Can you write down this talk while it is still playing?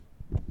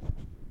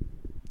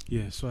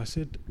Yeah, so I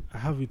said I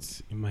have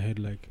it in my head,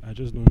 like I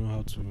just don't know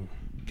how to.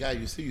 Guy,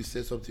 you say you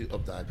said something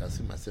up that I can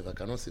see myself. I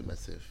cannot see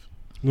myself.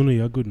 No,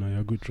 you're good now.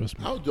 You're good. Trust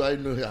me. How do I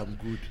know I'm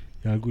good?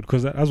 You're good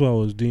because that's what I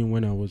was doing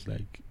when I was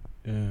like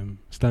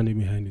standing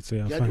behind it. So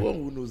you're You're fine. the one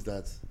who knows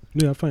that.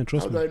 No, you're fine.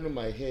 Trust How me. do I know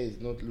my hair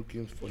is not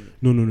looking funny?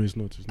 No, it's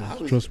not. It's How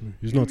not. is Trust it? me.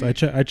 It's not. I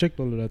checked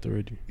all of that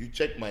already. You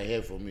check my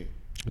hair for me.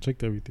 I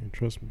checked everything.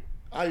 Trust me.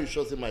 How you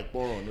sure say my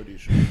porn no they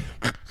show?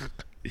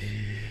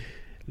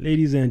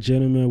 Ladies and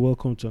gentlemen,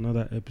 welcome to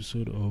another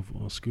episode of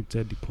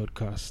Unscripted, the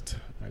podcast.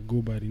 I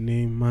go by the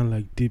name Man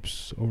Like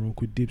Dips, or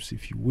Uncle Dips,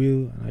 if you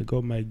will. And I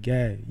got my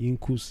guy,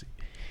 Yinkusi,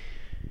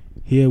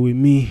 here with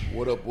me.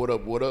 What up? What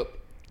up? What up?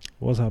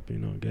 What's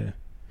happening now, guy?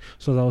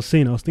 So as I was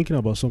saying, I was thinking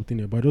about something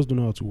here, but I just don't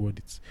know how to word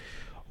it.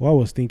 What I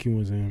was thinking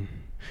was, do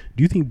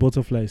you think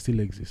butterflies still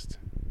exist?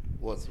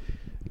 What?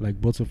 Like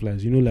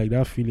butterflies, like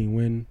that feeling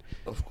when,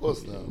 Of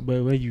course now.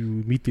 but when you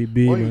meet a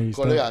babe When and you you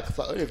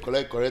start,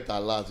 collect correct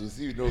alert, you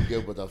see you don't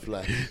get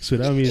butterfly. so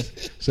that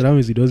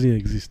means it doesn't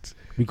exist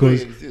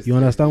because exists, you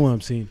understand what I'm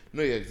saying.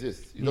 No, it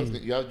exists. You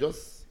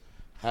just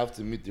have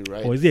to meet the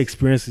right. Or is the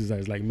experiences that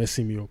is like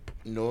messing me up?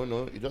 No,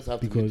 you just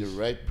have to meet Because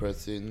the right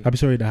person. I'm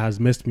sorry, that has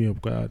messed me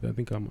up. I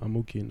think I'm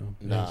okay now.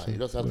 Nah, so, you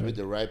just have to right. meet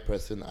the right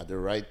person at the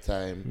right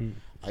time.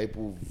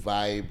 People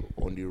vibe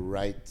on the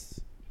right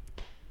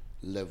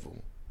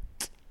level.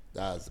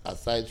 That's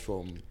aside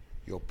from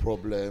your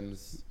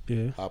problems,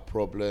 Yeah. our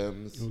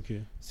problems,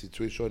 Okay.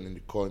 situation in the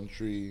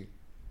country,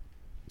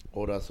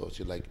 all that sort of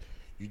shit. Like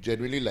you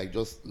genuinely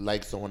just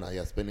like someone and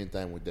you're spending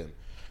time with them.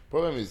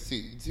 Problem is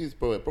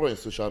problem is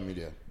social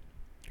media.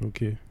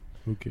 Okay.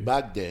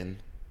 Back then,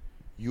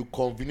 you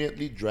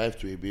conveniently drive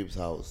to a babe's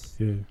house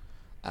Yeah.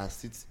 and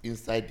sit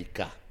inside the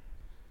car.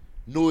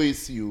 No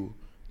AC,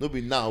 no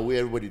be now where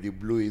everybody they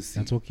blow AC.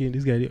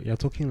 You're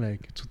talking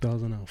like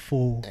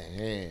 2004,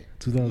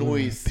 2000. No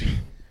AC.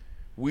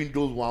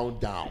 Windows wound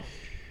down.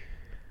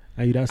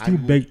 And you'd have still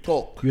And you begged.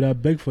 talk You'd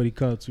have begged for the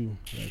car too.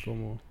 Like,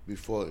 come on.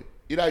 before.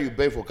 Either you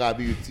beg for car,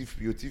 or you thief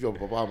your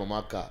papa and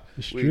mama car.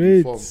 Where you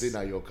Straight. form saying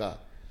that your car.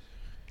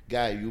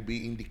 Guy, you'll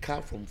be in the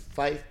car from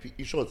 5 p.m.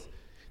 In short,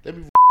 let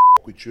me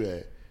with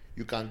you.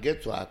 You can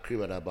get to her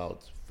crib at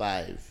about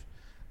 5.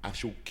 And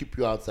she'll keep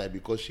you outside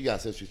because she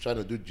herself she's trying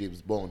to do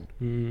James Bond.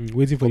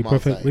 Waiting for Come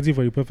outside.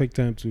 the perfect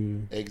time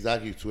to.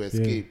 Exactly, to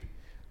escape.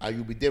 And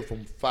you'll be there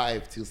from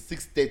 5 till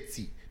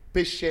 6:30.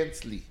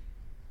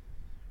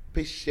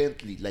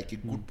 Patiently, like a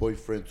good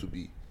boyfriend to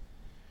be.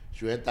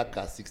 She'll enter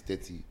car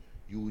 6:30.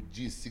 You will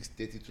G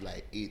 6:30 to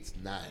like 8,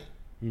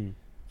 9.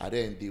 And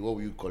then what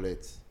will you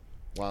collect?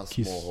 One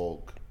Kiss.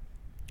 small hug.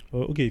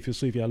 Oh, okay,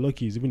 if you're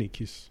lucky, it's even a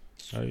kiss.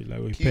 Like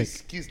a peck.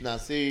 Kiss now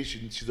say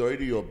she's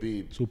already your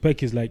babe. So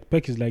peck is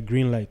like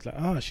green light.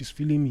 Like she's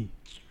feeling me.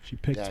 She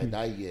pecked Yeah, me.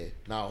 that year.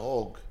 Now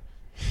hug.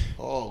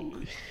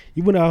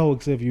 Even that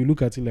hug, if you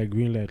look at it like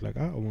green light, like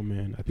oh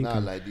man, I think Now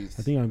like this.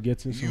 I think I'm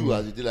getting some. You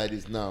as you do like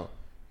this now,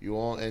 you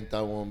won't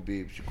enter one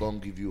babe, she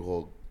can't give you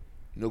hug.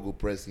 No go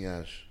press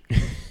yash.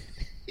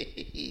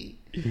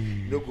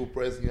 No go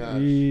press yash.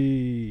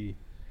 Hey.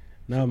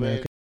 Now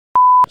man,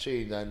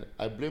 Change, and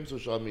I blame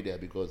social media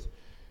because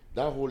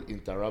that whole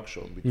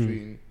interaction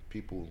between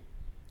people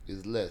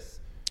is less.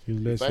 you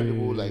You find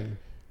people like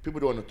people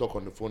don't want to talk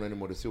on the phone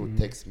anymore. They say,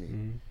 text me.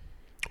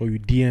 or you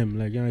DM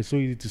like it's so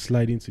easy to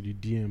slide into the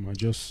DM. I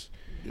just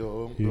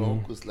Your You know,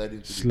 uncle slide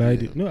into slide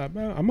the it. No,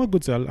 I'm not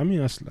good to. I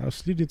mean, I've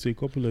slid into a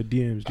couple of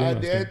DMs. do you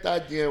And they understand?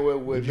 enter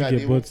DM where If you I get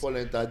didn't even both- fall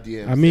enter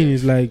DM. I mean,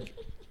 it's like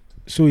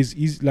so it's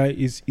easy. Like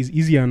it's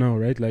easier now,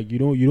 right? Like you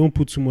don't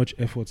put too much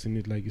effort in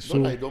it. Like it's not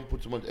so. that I don't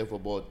put too much effort,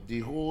 but the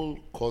whole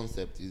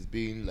concept is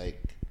being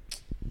like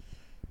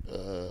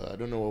I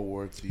don't know what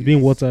word to It's being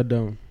use. watered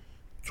down.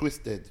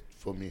 Twisted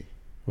for me.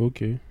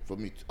 Okay. For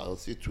me, I'll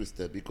say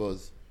twisted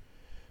because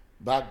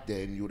back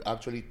then you would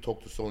actually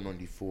talk to someone on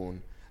the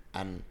phone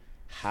and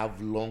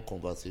have long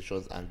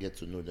conversations and get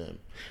to know them.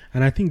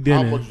 And I think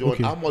then How much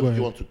do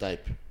you want to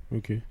type?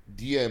 Okay.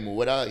 DM,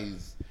 whether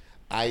it's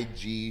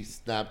IG,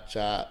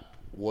 Snapchat,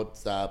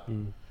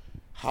 WhatsApp.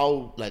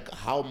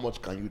 How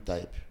much can you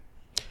type?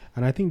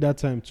 And I think that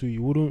time too,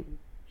 you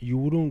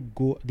wouldn't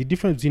go. The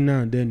difference between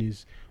now and then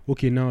is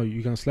okay. Now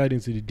you can slide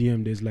into the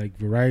DM. There's like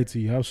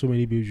variety. You have so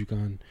many babes you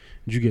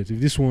get. If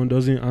this one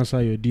doesn't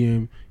answer your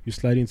DM, you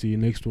slide into your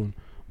next one.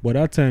 But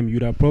that time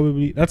you'd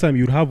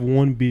have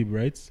one babe,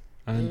 right?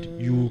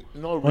 And you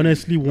Not really,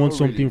 honestly not want really,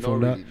 something not from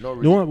really, that. not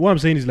No, really. what I'm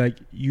saying is like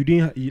you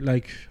didn't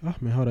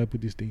man, how do I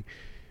put this thing?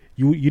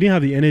 You didn't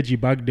have the energy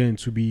back then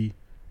to be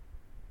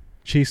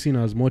chasing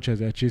as much as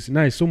they're chasing.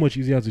 Now it's so much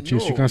easier to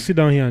chase. You No, can sit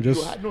down here and You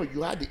just had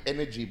the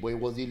energy, but it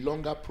was a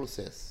longer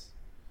process.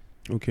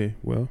 okay.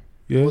 Well,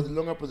 It yeah. was a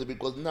longer process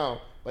because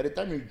now, by the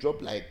time you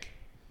drop like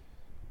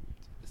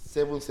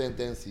 7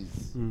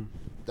 sentences,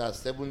 that's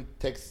 7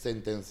 text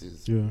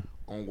sentences Yeah.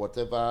 on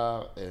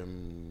whatever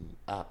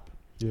app,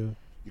 Yeah.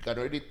 you can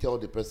already tell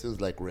the person's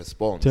like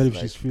response. Tell if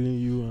like, she's feeling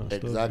you and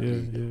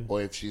exactly, stuff. Yeah.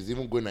 or if she's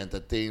even going to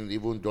entertain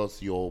even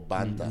just your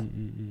banter.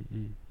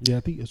 Yeah, I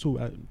think so.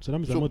 So that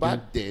means I'm So not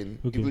back then,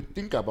 Okay. if you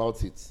think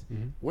about it,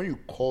 when you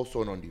call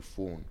someone on the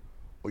phone,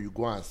 or you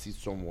go and see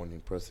someone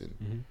in person.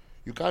 Mm-hmm.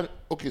 You can't.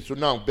 Okay, so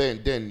now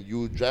then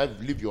you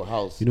leave your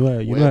house. You know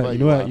why? wherever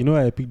You know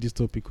why I picked this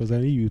topic because I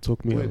knew you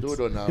talk me Wait, out. hold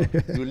on now.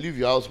 You leave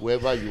your house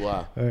wherever you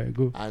are, All right,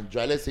 go. and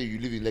drive. Let's say you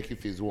live in Lekki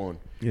Phase 1.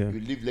 Yeah.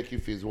 You leave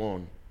Lekki Phase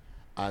 1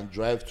 and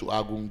drive to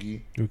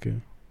Agungi, Okay.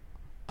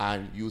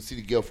 and you see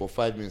the girl for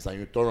 5 minutes, and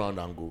you turn around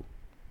and go.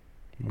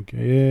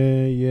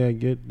 Okay. Yeah. I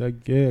get that.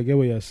 Yeah, I get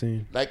what you're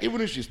saying. Like, even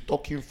if she's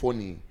talking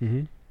funny,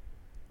 Mm-hmm.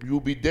 you'll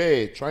be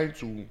there trying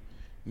to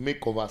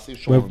make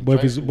conversation.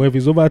 But if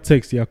it's over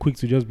text, you're quick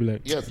to just be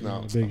like, Yes,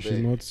 now, I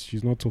beg, I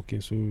she's not talking.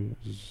 So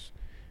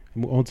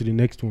move on to the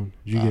next one.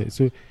 You Ah. get it?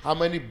 So how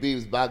many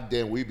babes back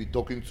then will you be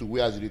talking to?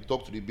 Whereas they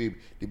talk to the babe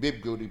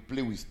go they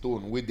play with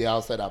stone with the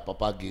outside her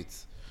papa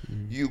gates.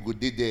 You go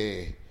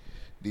there,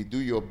 they do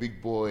your big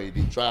boy,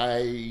 they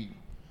try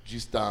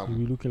gist you be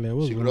them. looking like,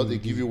 what's She wrong could also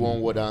with give this you girl?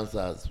 one word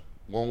answers.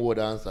 I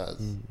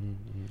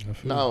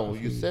feel Now I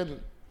you feel send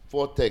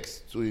 4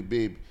 texts to a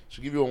babe,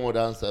 she give you one word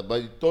answer,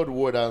 but the third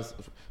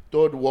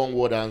one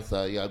word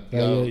answer, you're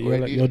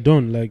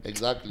done. Like,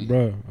 exactly.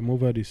 bro, I'm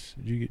over this.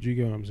 Do you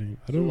get what I'm saying?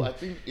 I don't So know. I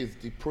think it's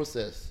the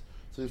process.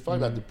 So the fact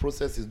that the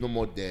process is no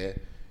more there,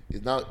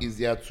 it's now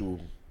easier to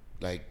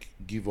like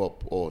give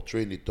up or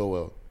train the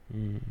towel.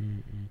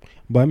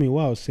 But I mean,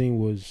 what I was saying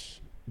was,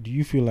 do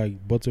you feel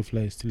like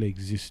butterflies still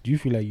exist? Do you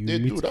feel like you They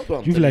meet? do. That's what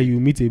I'm Do you feel like telling you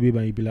meet a babe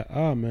and you be like,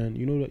 ah man,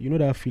 you know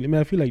that feeling? I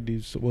mean, I feel like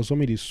this was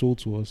something they sold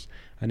to us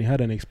and it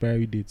had an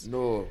expiry date.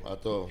 No,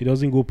 at all. It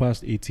doesn't go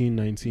past 18,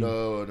 19.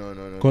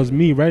 No. Because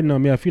me right now,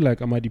 I feel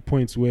like I'm at the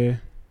point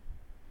where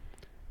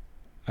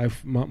I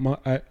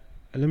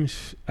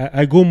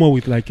go more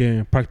with like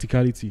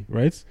practicality,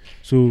 right?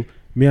 So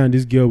me and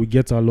this girl, we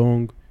get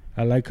along.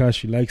 I like her,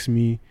 she likes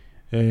me.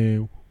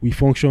 We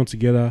function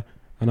together,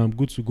 and I'm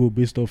good to go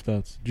based off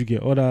that. Do you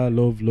get other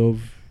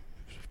love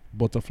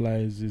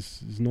butterflies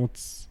is not.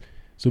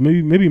 So maybe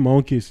in my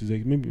own case is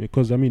like maybe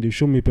because I mean they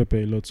show me pepper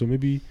a lot, so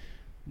maybe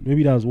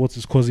that's what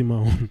is causing my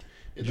own.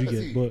 It's Do you not,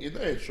 get? see, But it's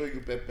not a show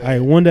you pepper. I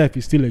wonder if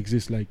it still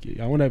exists. Like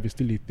I wonder if it's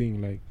still a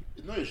thing. Like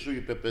It's not a show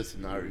you pepper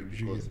scenario do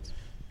you because get?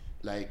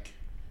 like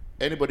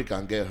anybody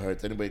can get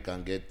hurt, anybody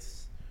can get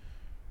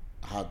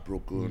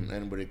heartbroken,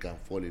 anybody can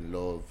fall in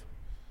love,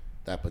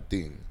 type of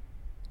thing.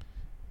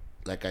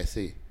 Like I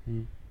say,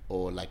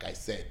 or like I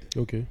said,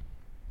 Okay.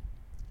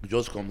 it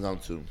just comes down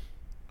to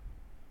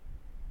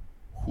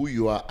who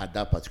you are at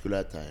that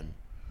particular time,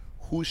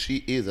 who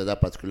she is at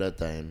that particular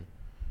time,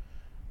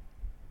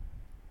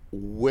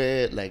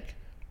 where like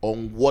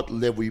on what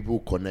level you will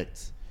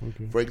connect.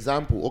 Okay. For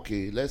example,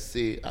 okay, let's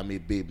say I'm a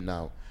babe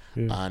now,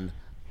 Yeah. and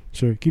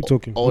Sorry, keep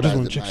talking. all I just that's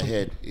want in to my check something.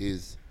 head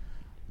is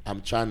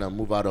I'm trying to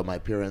move out of my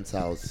parents'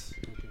 house.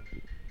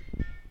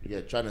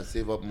 Yeah, trying to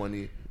save up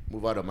money,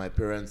 move out of my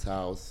parents'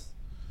 house,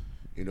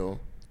 you know,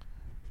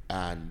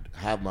 and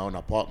have my own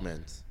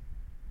apartment.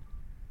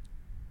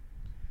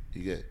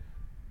 You get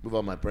move out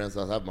of my parents'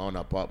 house, have my own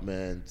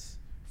apartment,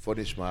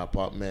 furnish my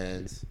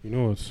apartment. You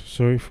know what?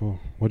 Sorry for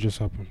what just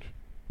happened.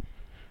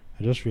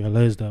 I just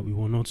realized that we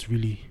were not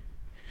really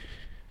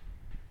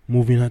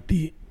moving at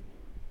the.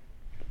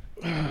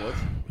 What?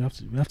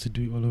 We have to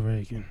do it all over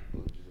again.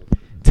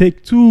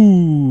 Take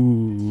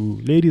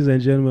 2, ladies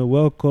and gentlemen.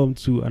 Welcome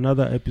to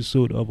another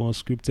episode of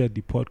Unscripted,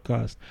 the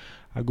podcast.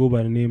 I go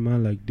by the name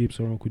man like Dips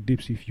or Uncle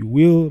Dips, if you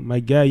will. My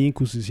guy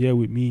Yinkus is here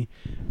with me.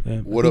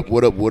 What up?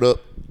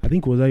 I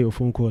think was that your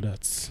phone call?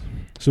 That's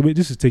so. Wait,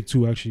 this is take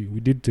 2. Actually, we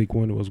did take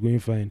 1. It was going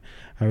fine.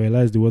 I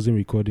realized it wasn't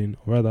recording,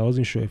 or rather, I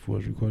wasn't sure if it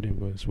was recording,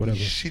 but it's whatever.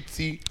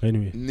 Shitty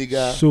Anyway,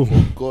 nigga so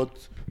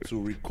forgot to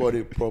record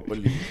it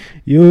properly.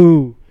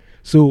 yo.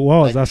 So what I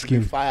was Like, you should be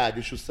asking, fired.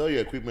 You should sell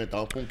your equipment and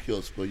open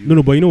kiosk for you.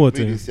 no, but you know what?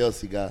 Maybe sell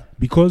cigar.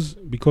 Because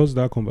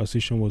that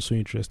conversation was so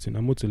interesting,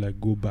 I'm going to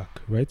like go back,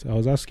 right? I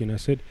was asking, I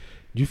said,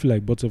 do you feel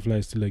like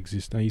butterflies still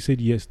exist? And you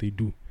said yes, they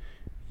do.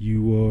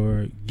 You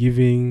were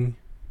giving.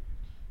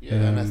 Yeah,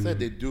 and I said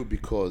they do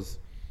because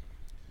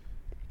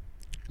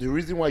the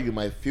reason why you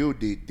might feel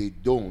they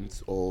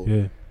don't, or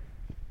Yeah.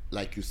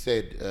 like you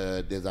said,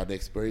 there's an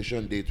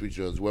expiration date which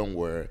was when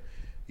we're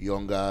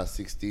younger,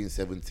 16,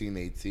 17,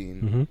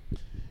 18, Mm-hmm.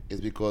 is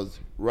because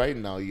right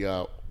now you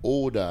are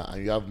older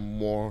and you have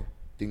more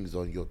things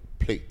on your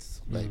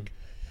plates. Like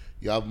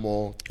you have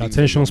more things on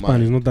Attention your span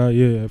mind. is not that.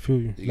 Yeah, I feel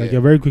you. Yeah. Like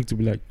you're very quick to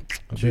be like.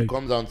 I So it beg.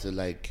 comes down to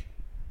like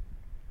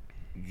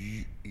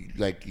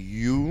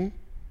you,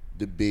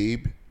 the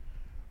babe,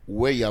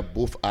 where you're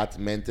both at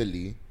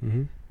mentally,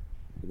 Mhm.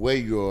 where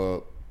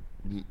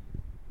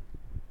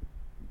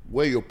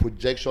your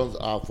projections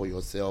are for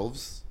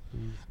yourselves,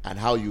 and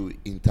how you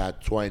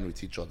intertwine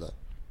with each other.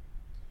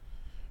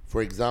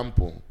 For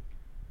example,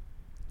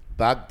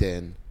 back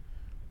then,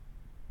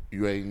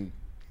 you were in,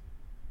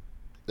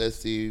 let's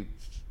say,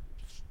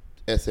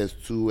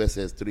 SS2,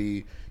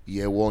 SS3,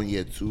 year 1,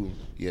 year 2,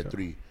 year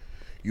 3.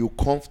 You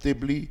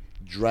comfortably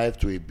drive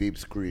to a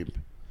babe's crib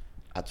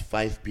at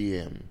 5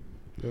 p.m.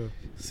 Yeah.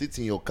 Sit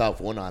in your car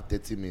for 1 hour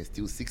 30 minutes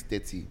till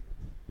 6:30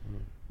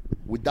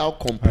 without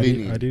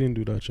complaining. I didn't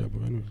do that,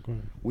 but anyway, go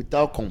ahead.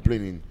 Without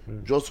complaining,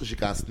 just so she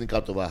can sneak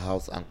out of her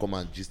house and come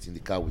and gist in the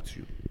car with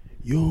you.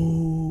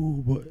 Yo,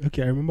 but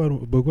okay, I remember.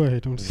 But go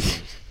ahead. Don't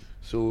say.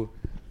 So,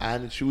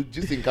 and she would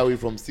just think away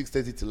from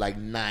 6:30 to like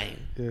 9.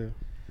 Yeah.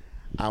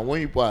 And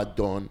when people are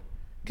done,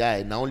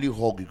 guy, not only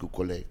hug you could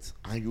collect,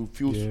 and you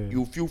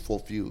feel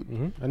fulfilled.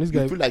 And this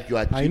guy, You feel like you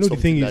are I achieved know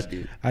the thing something is, that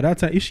day. at that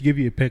time, if she gave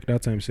you a peck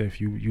that time, Seth,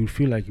 you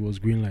feel like it was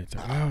green light.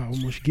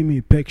 Almost give me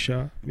a peck,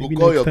 Sha. Go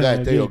call your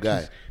guy, tell your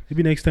guy.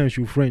 Maybe next time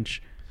she'll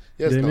French.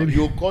 Yes, Then now maybe-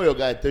 you call your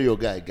guy, tell your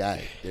guy,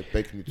 they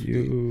peck me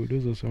today. Yo,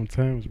 those are some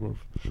times, bro.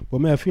 But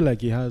man, I feel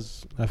like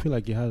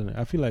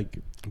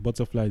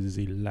butterflies is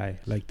a lie.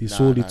 Like they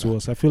sold it to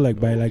us. I feel like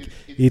by like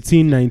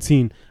 18,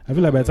 19. I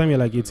feel like by the time you're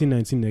like 18,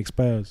 19, it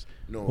expires.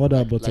 No, all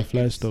that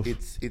butterfly it's, stuff.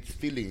 It's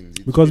feelings.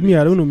 It's Because me, I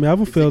feelings. don't know. Me, I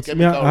haven't It's felt. a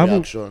Me, I chemical haven't.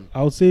 reaction.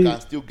 I would say. You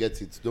can still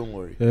get it. Don't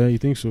worry. You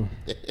think so?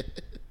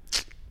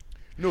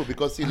 No,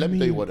 because see, I let me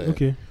tell you mean, what.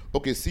 okay.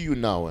 Okay, see you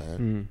now.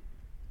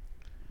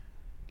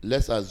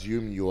 Let's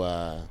assume you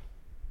are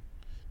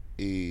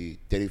a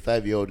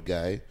 35-year-old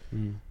guy.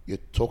 You're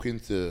talking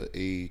to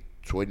a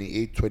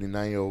 28,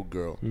 29-year-old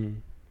girl.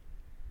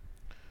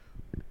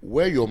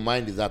 Where your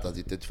mind is at as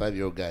a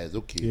 35-year-old guy is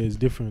okay. Yeah, it's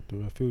different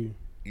though. I feel you.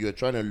 You're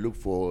trying to look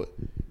for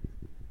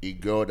a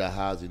girl that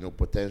has,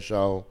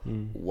 potential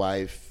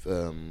wife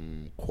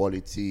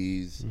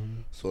qualities,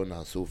 so on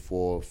and so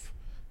forth,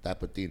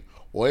 type of thing.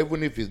 Or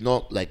even if it's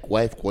not like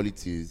wife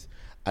qualities,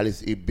 at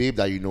least a babe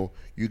that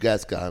you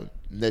guys can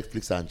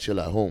Netflix and chill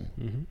at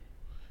home.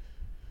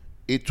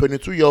 A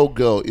 22-year-old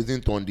girl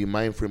isn't on the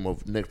mind frame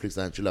of Netflix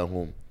and chill at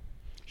home.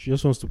 She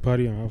just wants to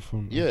party and have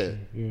fun. Yeah.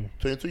 Yeah.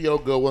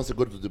 22-year-old girl wants to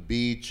go to the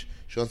beach.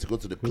 She wants to go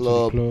to the to the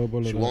club. club, all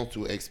of She that. wants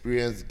to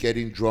experience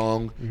getting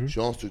drunk. She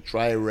wants to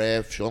try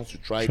ref. She wants to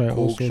try Try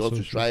all coke. She sorts wants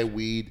to of try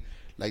weed.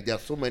 Like, there are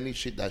so many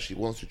shit that she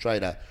wants to try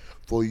that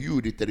for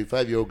you, the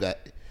 35-year-old guy,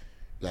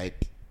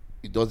 like,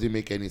 it doesn't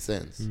make any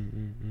sense.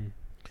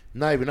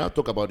 Now, if you now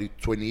talk about the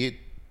 28,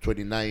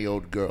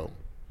 29-year-old girl,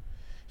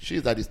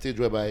 she's at the stage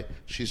whereby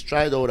she's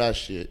tried all that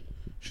shit.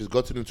 She's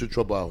gotten into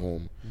trouble at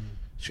home.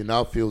 She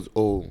now feels,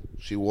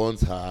 she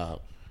wants her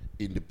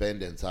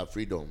independence, her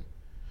freedom.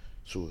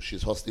 So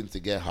she's hustling to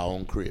get her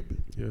own crib.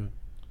 Yeah.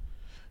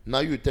 Now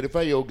you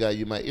 35-year-old guy,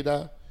 you might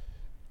either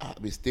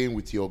be staying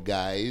with your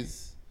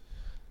guys,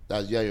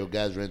 that's your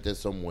guys rented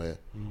somewhere,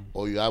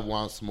 or you have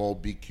one small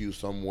BQ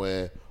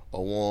somewhere,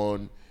 or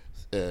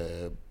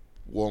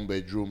one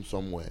bedroom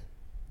somewhere.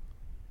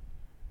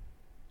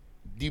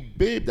 The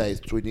babe that is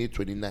 28,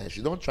 29,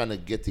 she's not trying to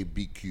get a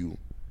BQ.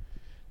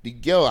 The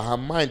girl, her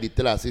mind, they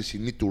tell her, say she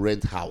need to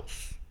rent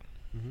house.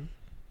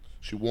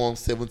 She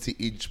wants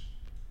 70-inch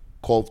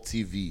curved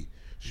TV.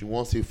 She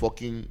wants a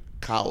fucking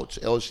couch,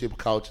 L-shaped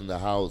couch in the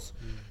house.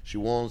 She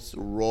wants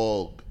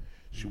rug.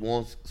 She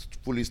wants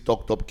fully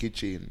stocked up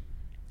kitchen.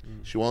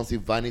 She wants a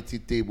vanity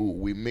table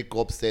with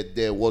makeup set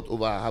there worth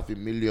over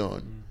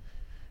 $500,000.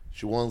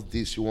 She wants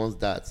this, she wants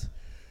that.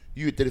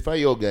 You, a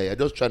 35-year-old guy, you're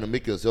just trying to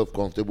make yourself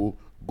comfortable,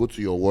 go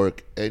to your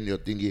work, earn your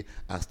thingy,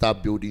 and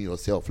start building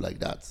yourself like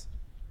that.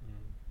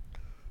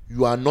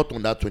 You are not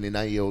on that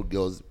 29-year-old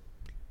girl's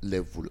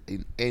level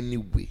in any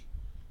way.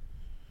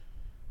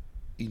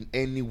 In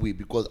any way,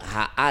 because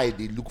her eye,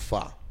 they look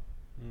far.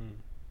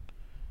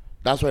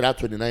 That's why that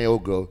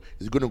 29-year-old girl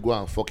is going to go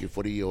and fuck a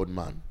 40-year-old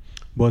man.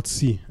 But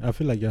see, I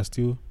feel like you're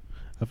still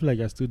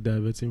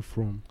diverting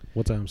from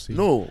what I'm saying.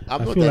 No,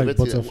 I'm I not feel like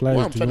diverting. butterflies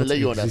What I'm do trying to not let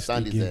you exist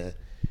understand is again.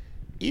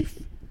 if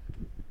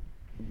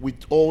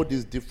with all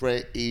these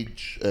different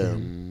age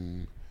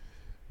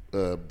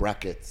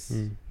brackets,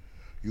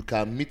 you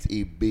can meet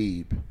a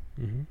babe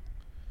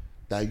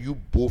that you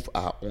both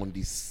are on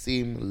the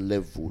same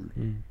level,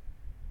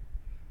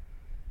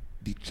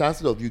 the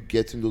chances of you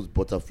getting those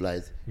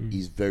butterflies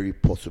is very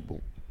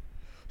possible.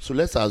 So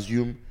let's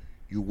assume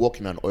you work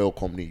in an oil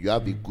company, you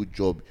have a good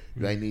job,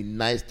 you're in a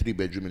nice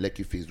 3-bedroom in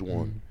Lekki Phase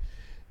 1.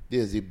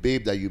 There's a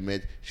babe that you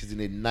met, she's in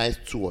a nice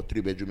 2 or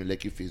 3-bedroom in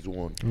Lekki Phase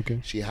 1. Okay.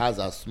 She has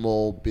a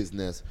small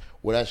business,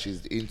 whether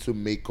she's into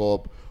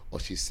makeup or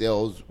she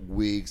sells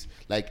wigs,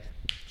 like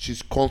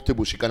she's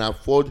comfortable, she can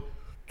afford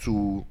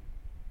to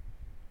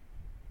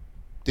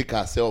take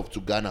herself to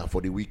Ghana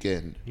for the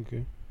weekend.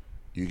 Okay.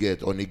 You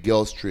get on a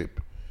girl's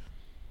trip.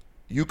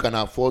 You can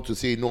afford to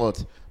say, you know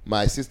what,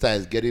 my sister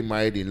is getting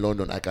married in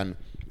London, I can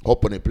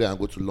hop on a plane and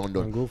go to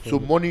London. And go for So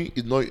it. money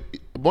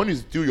is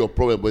still your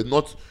problem, but it's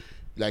not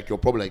like your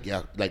problem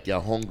like you're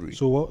hungry.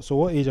 So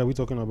what age are we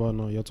talking about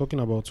now? You're talking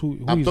about who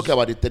I'm is- talking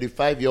about the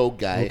 35-year-old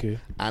guy, Okay.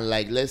 and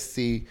like let's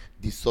say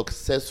the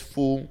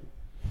successful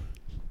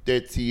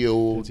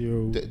 30-year-old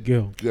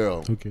 30-year-old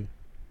girl. Okay.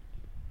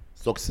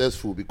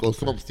 Successful, because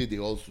some still they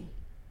also.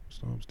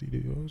 Some still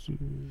they also-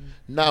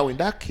 Now in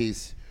that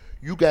case,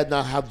 you guys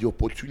now have the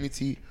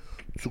opportunity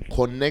to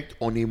connect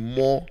on a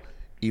more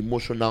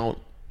emotional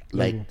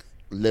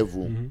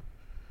level.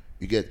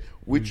 You get,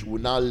 which will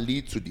now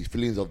lead to the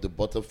feelings of the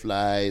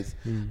butterflies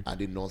and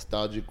the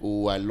nostalgic,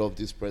 I love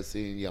this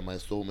person, you're my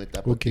soulmate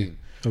type of Okay. thing.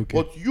 Okay.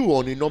 But you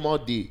on a normal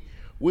day,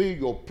 where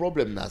your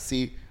problem now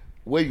say,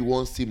 where you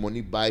want to see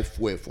money buy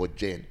fuel for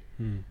Jen,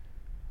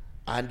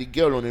 and the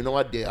girl on a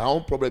normal day, her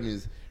own problem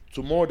is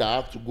tomorrow that I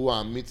have to go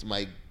and meet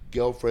my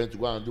girlfriend to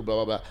go and do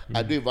blah blah blah.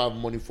 I don't even have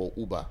money for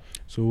Uber.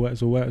 So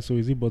is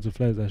it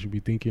butterflies I should be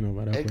thinking of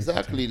at that point in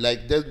Exactly. time?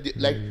 Like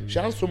like she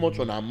has so much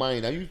on her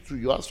mind, and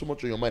you have so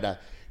much on your mind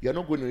that you're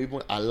not going to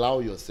even allow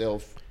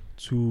yourself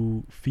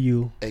To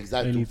feel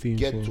exactly to anything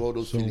get for to all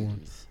those someone.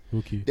 feelings.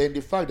 Okay. Then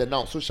the fact that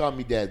now social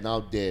media is now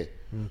there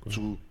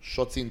to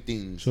shorten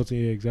things. Shorten,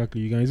 yeah,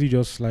 exactly. You can easily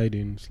just slide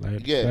in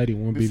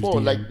one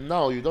Before, baby's like DM.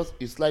 now,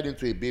 you slide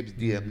into a babe's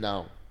DM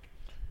now.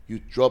 You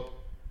drop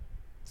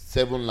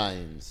 7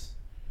 lines.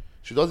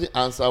 She doesn't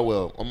answer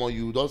well.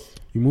 You just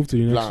You move to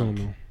the next blank.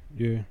 one now.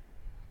 Yeah.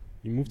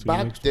 You move to the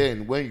back next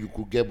then when you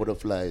could get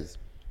butterflies.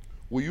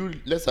 Will you?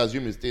 Let's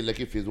assume you stay in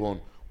Lekki Phase 1.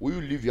 Will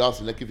you leave your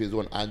house in Lekki Phase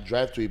 1 and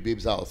drive to a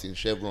babe's house in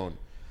Chevron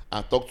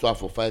and talk to her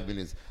for 5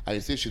 minutes, and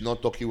you say she's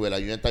not talking well,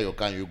 and you enter your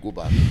car and you go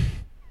back?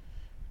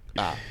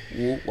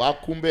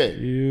 Wakumbe.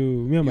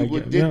 Me and my You go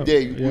guy. date there,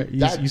 you go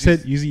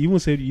that You even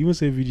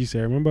said VGC.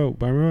 I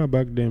remember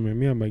back then, man,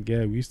 me and my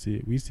guy, we used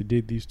to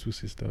date these two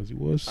sisters. It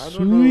was I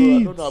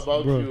sweet. don't know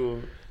about bro.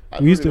 you. I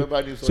We used don't to,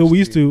 remember any such so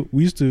we thing.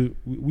 used to,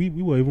 we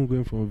were even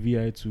going from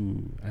VI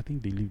to, I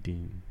think they lived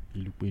in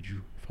Ilupeju,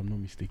 if I'm not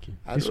mistaken.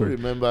 I This don't one.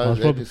 remember I was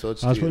any probably-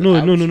 such I was thing.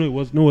 pro- no, it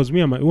was me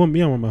and my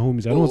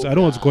homies. I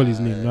don't want to call his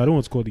name. God. No, I don't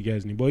want to call the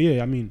guy's name. But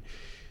yeah, I mean,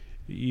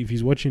 if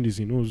he's watching this,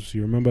 he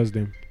remembers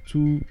them.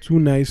 Two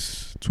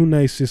nice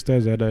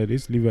sisters that I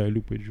used to live at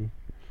Ilupeju. It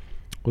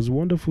was a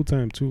wonderful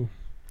time too.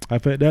 I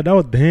felt that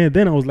was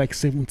then I was like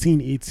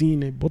 17,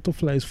 18, and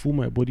butterflies full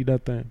my body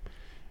that time.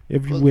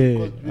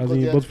 Everywhere. because As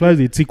in, they are butterflies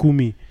they tickle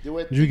me. They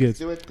were You things- get?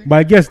 they were things But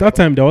I guess that about-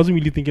 time I wasn't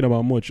really thinking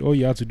about much. All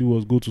you had to do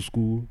was go to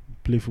school,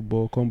 play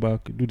football, come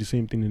back, do the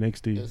same thing the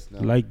next day. Yes,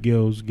 now. Like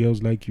girls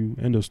like you.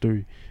 End of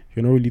story.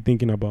 You're not really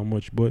thinking about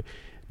much. But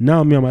now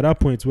I'm at that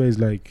point where it's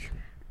like,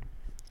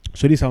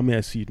 so this is how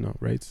I see it now,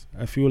 right?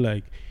 I feel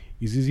like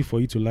it's easy for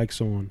you to like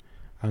someone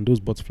and those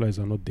butterflies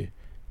are not there.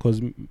 Because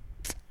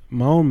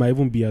my own might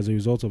even be as a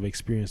result of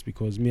experience,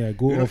 because I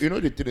go off. You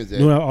know the thing is that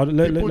No,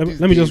 let people these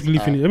me just days really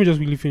are- finish. Let me just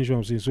really finish what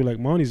I'm saying. So like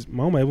my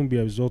own might even be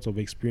a result of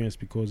experience,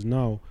 because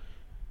now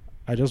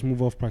I just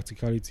move off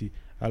practicality.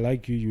 I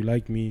like you, you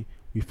like me,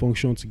 we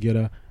function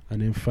together,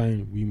 and then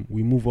fine,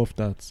 we move off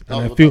that. That's And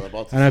I what feel was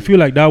about to and I say. feel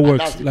like that And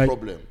works. that's the Like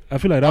problem. I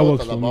feel like that That's what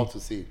works I for was me. about to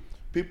say.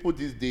 People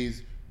these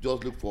days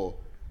just look for,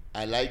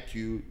 I like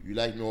you, you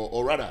like me,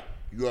 or rather,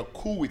 you are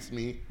cool with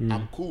me,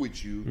 I'm cool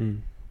with you.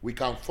 We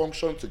can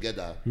function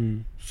together,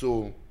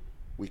 so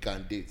we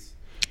can date.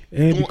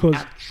 Don't Because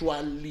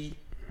actually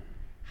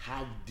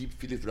have deep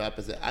feelings for that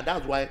person, and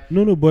that's why.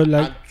 but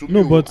like And to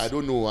me, but I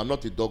don't know. I'm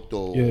not a doctor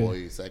Yeah. or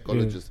a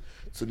psychologist.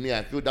 To me,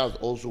 I feel that's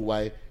also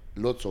why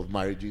lots of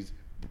marriages,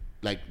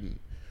 like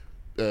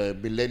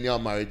millennial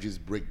marriages,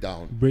 break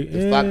down.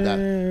 The fact that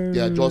they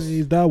are just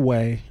is that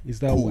why?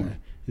 cool.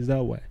 Is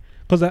that why?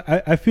 Because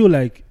I feel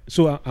like,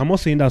 so I'm not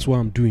saying that's what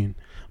I'm doing,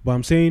 but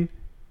I'm saying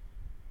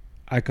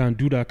I can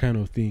do that kind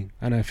of thing,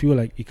 and I feel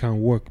like it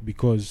can work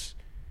because,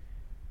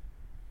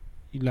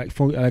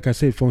 like I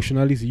said,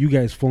 functionality. You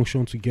guys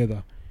function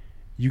together.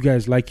 You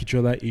guys like each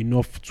other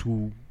enough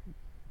to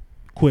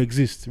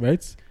coexist,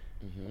 right?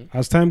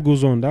 As time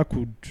goes on, that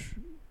could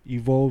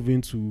evolve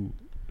into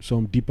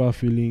some deeper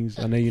feelings,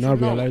 and then you now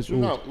realize,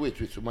 wait.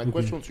 So my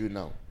question to you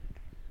now: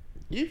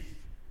 if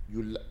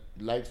you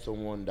like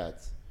someone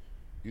that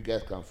you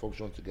guys can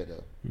function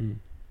together,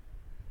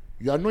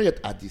 you are not yet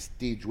at the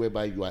stage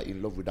whereby you are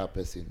in love with that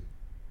person.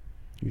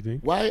 you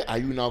think? Why are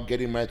you now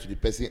getting married to the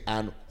person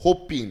and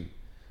hoping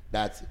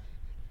that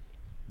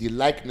the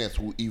likeness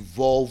will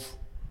evolve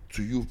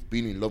to you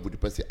being in love with the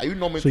person? Are you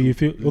not meant So to you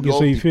feel okay? love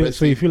So you the feel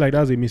person? like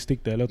that's a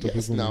mistake that a lot of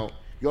Yes. people Now make.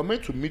 you're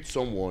meant to meet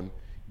someone,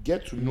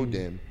 get to know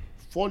them,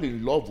 fall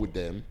in love with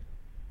them,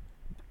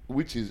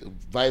 which is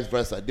vice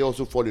versa. They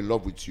also fall in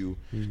love with you.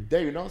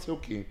 Then you now say,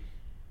 okay,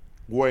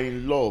 we're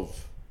in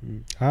love.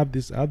 I have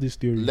this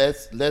theory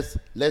Let's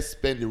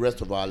spend the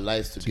rest of our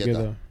lives together.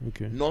 together.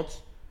 Okay. Not,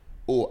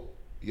 oh,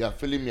 you are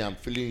feeling me, I'm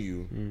feeling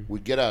you. We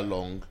get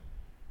along.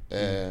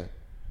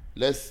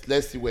 Let's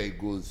see where it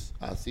goes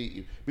and see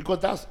if, because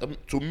that's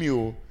to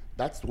me,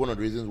 that's one of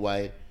the reasons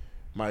why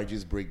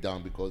marriages break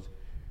down, because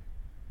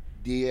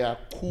they are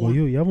cool. But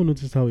you haven't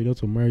noticed how a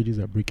lot of marriages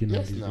are breaking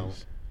Yes, down these now.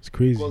 days? It's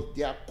crazy. Because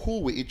they are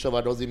cool with each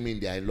other doesn't mean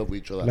they are in love with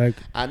each other. Like-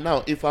 and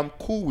now, if I'm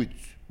cool with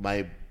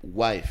my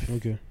wife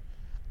Okay.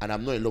 and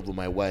I'm not in love with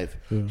my wife,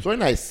 Yeah. so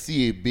when I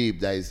see a babe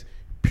that is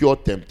pure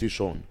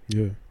temptation,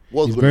 Yeah.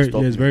 what's It's going very to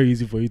stop it's me? very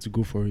easy for you to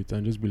go for it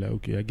and just be like,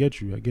 okay, I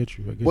get you.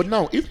 But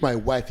now, if my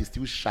wife is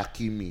still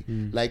shacking me,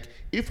 like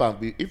if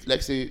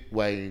let's say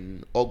we're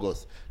in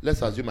August,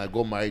 let's assume I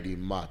got married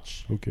in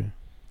March, Okay.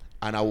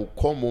 and I will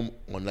come home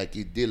on like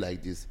a day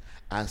like this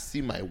and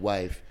see my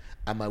wife,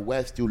 and my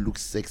wife still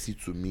looks sexy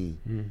to me.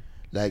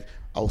 Like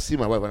I'll see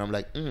my wife and I'm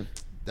like,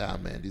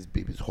 damn man, this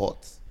baby's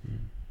hot.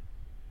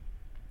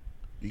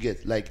 You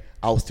get, like,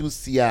 I'll still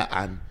see her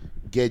and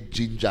get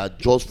ginger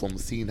just from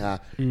seeing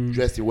her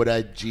dressed in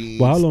whether jeans.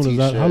 But how long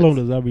t-shirts.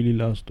 does that really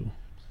last though?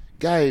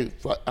 Guy,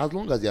 for as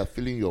long as you're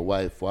feeling your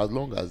wife, for as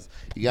long as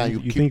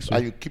you think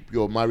so? keep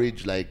your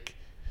marriage like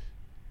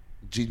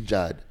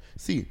gingered.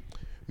 See,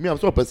 Me, I'm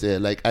sort of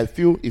person like I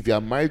feel if you are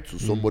married to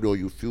somebody or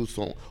you feel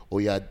some or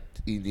you are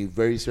in a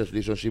very serious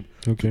relationship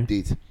Okay. to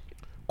date,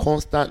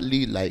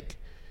 constantly like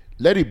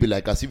let it be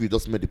like as if you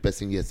just met the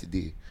person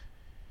yesterday.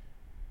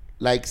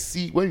 Like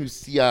see when you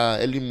see her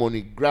early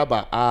morning, grab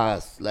her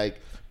ass, like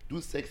do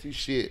sexy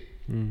shit.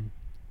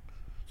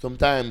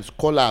 Sometimes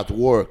call her at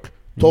work,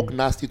 talk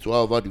nasty to her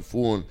over the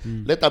phone.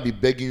 Let her be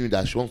begging you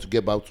that she wants to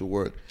get back to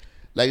work.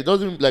 Like it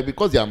doesn't like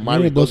because you are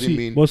married but doesn't see,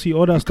 mean but see,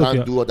 all that you stuff,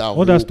 can't do all that all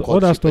whole that, all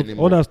that courtship stuff,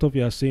 anymore. all that stuff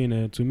you are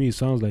saying. To me, it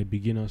sounds like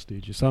beginner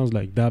stage. It sounds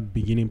like that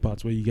beginning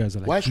part where you guys are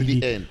like, Why should really,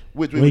 it end?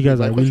 Wait, when you guys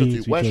my are question really to you,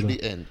 into why each should other.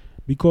 it end?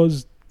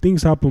 Because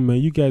things happen, man.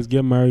 You guys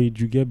get married,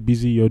 you get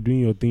busy, you're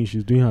doing your thing,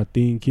 she's doing her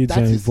thing, kids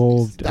That are is-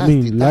 involved. that's I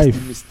mean, the- that's the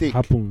life mistake.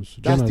 happens.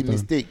 That's the Jonathan,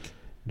 mistake.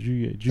 do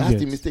you That's get?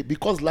 the mistake.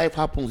 Because life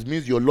happens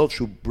means your love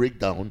should break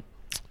down.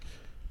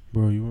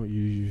 Bro,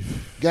 you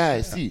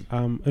Guys, see.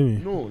 anyway.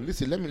 No,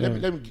 listen, let me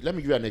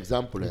give you an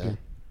example. Okay.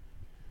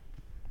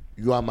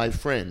 You are my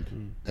friend.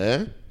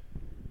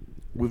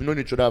 We've known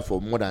each other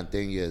for more than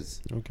 10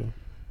 years. Okay.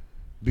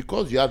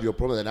 Because you have your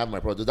problem and I have my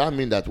problem, does that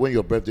mean that when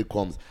your birthday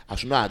comes, I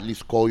should not at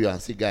least call you and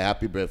say, guy,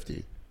 happy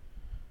birthday?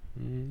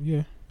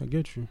 Yeah, I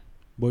get you.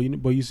 But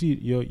you see,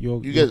 you're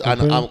You you're guys, and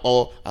comparing-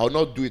 or I'll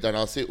not do it and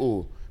I'll say,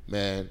 oh,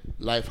 man,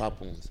 life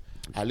happens.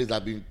 At least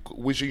I've been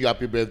wishing you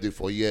happy birthday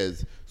for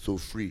years, so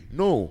free.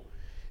 No.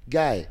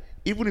 Guy,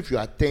 even if you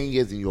are 10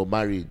 years in your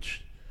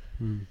marriage,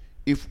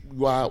 if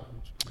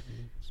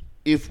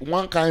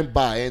one kind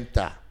bar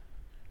enter,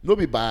 no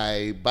be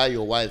buy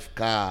your wife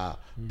car,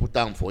 put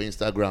them for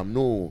Instagram,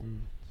 no.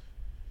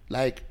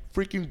 Like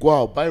freaking go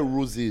out, buy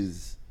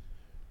roses,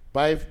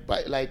 buy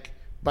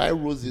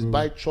roses,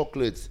 buy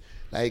chocolates,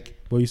 like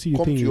But you see, the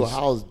come to thing your is,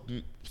 house,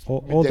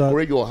 all that-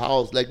 decorate your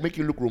house, like make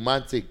it look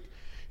romantic.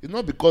 It's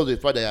not because of the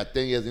fact that you're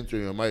 10 years into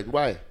your marriage.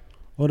 Why?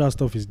 all that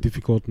stuff is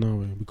difficult now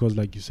because,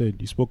 like you said,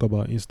 you spoke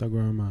about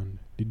Instagram and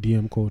the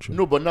DM culture.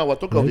 No, but now we're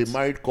talking of Right. a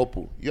married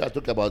couple. You are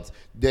talking about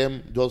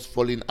them just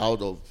falling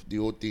out of the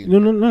whole thing. No,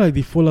 not like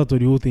the fallout of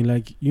the whole thing.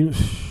 Like, you know,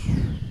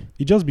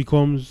 it just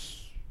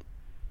becomes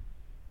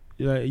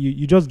like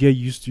you just get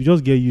used to.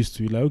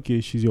 it. Like,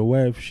 okay, she's your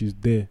wife, she's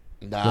there,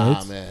 Nah,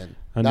 right? man.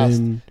 And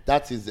then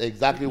That is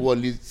exactly what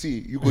see.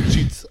 You go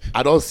cheat.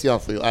 I don't see her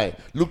for your eye.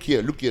 Look here.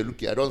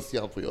 I don't see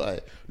her for your eye.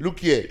 Look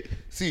here.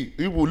 See,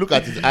 you will look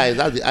at his eyes.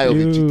 That's the eye of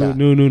a cheater.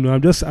 no.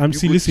 I'm You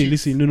see, could cheat.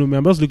 listen. No, man,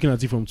 I'm just looking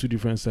at it from two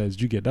different sides.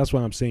 You get? That's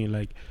what I'm saying.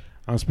 Like,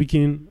 I'm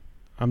speaking.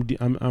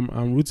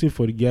 I'm rooting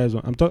for the guys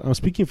on. I'm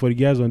speaking for the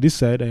guys on this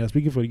side, and you're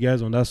speaking for the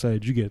guys on that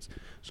side. You get?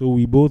 So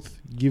we both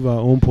give our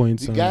own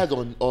points. The and guys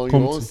on your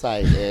come own to-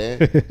 side,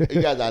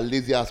 you guys are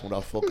lazy ass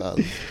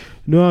motherfuckers.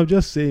 No, I'm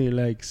just saying,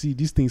 like, see,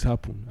 these things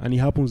happen, and it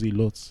happens a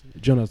lot.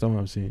 Do you understand what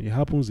I'm saying? It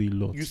happens a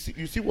lot. You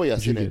see what you're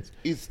You saying? get?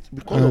 It's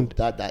because And- of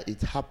that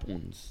it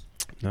happens.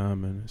 Nah,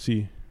 man.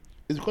 See,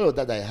 It's because of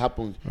that it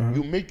happens. Uh-huh.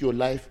 You make your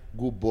life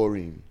go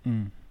boring.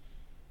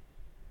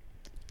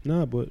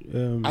 nah, but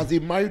As a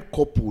married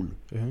couple,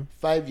 uh-huh.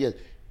 5 years,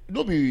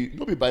 no be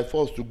by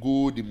force to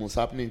go the most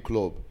happening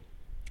club.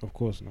 Of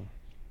course, no.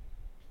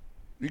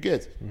 You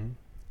get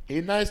a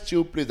nice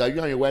chill place that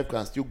you and your wife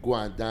can still go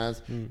and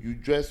dance. You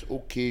dress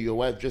okay, your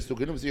wife dress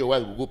okay. Don't say your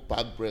wife will go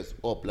pack breast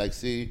up like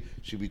say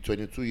she be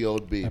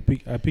 22-year-old babe.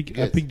 I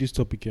pick this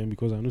topic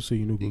because I know so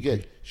you know. You Okay.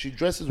 get she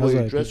dresses That's well, why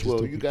you I dress picked this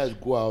well. You topic. guys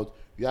go out,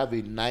 you have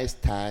a nice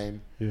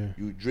time. Yeah.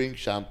 You drink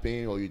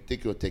champagne or you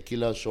take your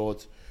tequila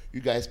shots.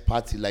 You guys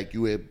party like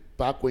you were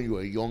back when you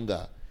were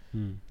younger.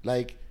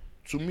 Like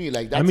to me,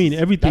 like that. I mean,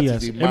 everything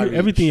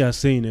everything you're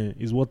saying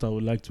is what I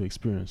would like to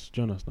experience.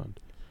 Do you understand?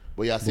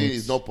 But you're saying But-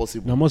 it's not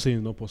possible. No, I'm not saying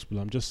it's not possible.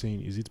 I'm just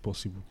saying, is it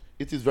possible?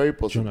 It is very Do you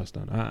possible.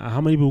 understand?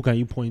 How many people can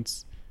you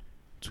point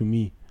to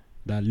me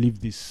that live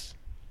this?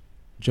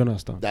 Do you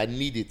understand? That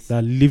need it.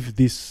 That live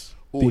this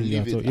Oh, thing.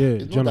 leave at it. all. Yeah,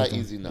 It's do you not that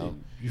understand? easy now.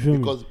 You feel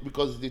me?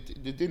 Because the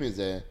thing is,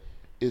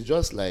 it's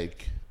just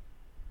like,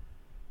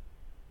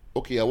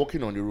 okay, you're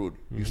walking on the road,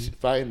 you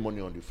find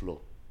money on the floor.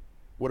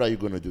 What are you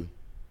gonna do?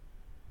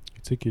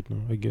 You take it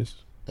now, I guess.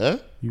 Huh?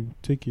 You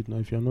take it now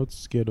if you're not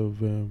scared of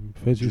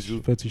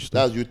fetish stuff.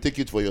 That's you take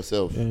it for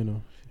yourself. Yeah, you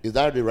know. Is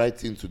that the right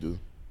thing to do?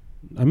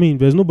 I mean,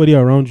 there's nobody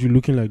around you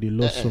looking like they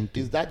lost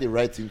something. Is that the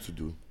right thing to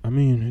do? I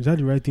mean, is that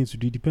the right thing to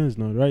do? It depends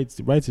now.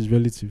 Right is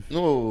relative.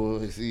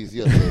 No, see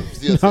yourself.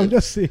 See yourself. I'm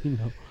just saying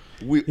now.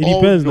 We It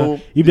all depends know.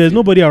 now. If there's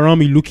nobody aaround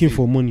me looking see,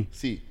 for money,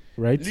 See,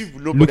 right? leave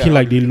nobody Looking around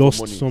like they looking for lost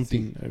money.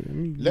 something. See, I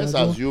mean, let's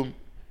I don't- assume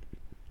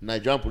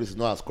Nigerian police is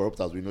not as corrupt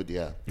as we know they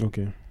are.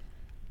 Okay.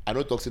 I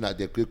don't talk saying that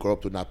they're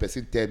corrupt. Now,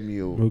 person tell me,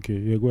 Okay.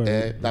 Yeah, go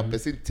ahead. that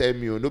person tell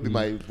me, no be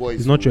my voice.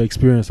 It's not your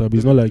experience, Abi.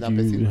 It's not like that you.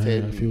 person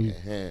tell I feel me,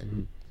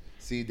 you.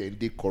 see, then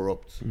they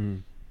corrupt.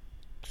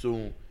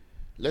 So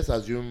let's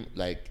assume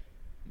like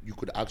you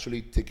could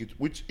actually take it,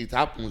 which it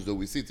happens though.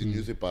 We see it in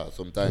newspaper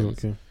sometimes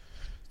Okay.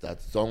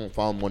 that someone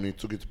found money,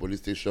 took it to police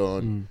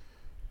station,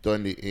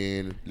 turned it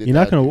in. In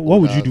that kind of,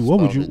 what would you do?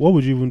 owners found it. What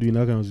would you even do in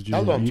that kind of situation?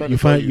 That's what I'm trying You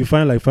to tell find you. you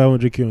find like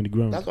 500k on the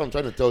ground. That's what I'm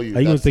trying to tell you. Are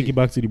you gonna That's take it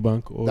back to the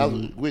bank or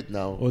Wait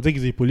now. take it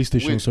to the police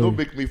station? Wait, Sorry. don't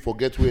make me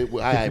forget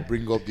where I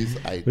bring up this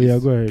idea. But yeah,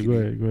 go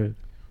ahead.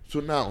 So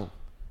now,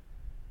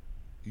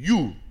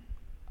 You,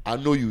 I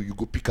know you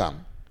go pick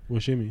am.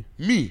 What shame me?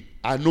 Me,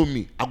 I know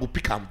me, I go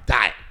pick am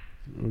die.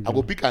 I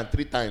go pick am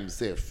 3 times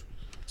safe.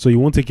 So you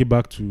won't take it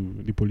back to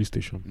the police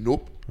station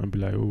Nope. and be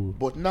like, oh,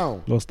 But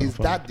now, Lost and is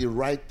found. that the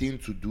right thing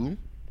to do?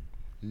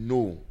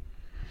 No.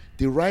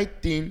 The right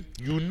thing,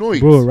 you know it.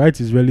 bro, right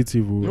is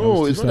relative. Oh.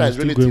 No, it's not that it's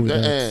I'm still going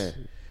relative.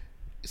 with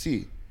that.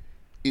 See,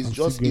 it's I'm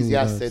still just going with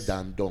easier that. said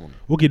than done.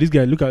 Okay, this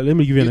guy. Look at. Let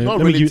me give you. It's An, not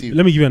let, me give, relative.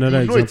 let me give you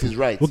another You know example. it is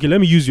right. Okay,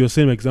 let me use your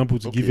same example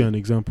to give Okay. you an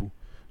example.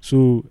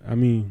 So, I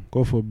mean,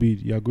 God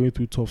forbid, you are going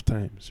through tough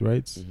times,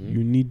 right? Mhm.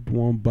 You need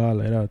one bar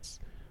like that,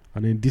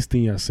 and then this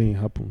thing you are saying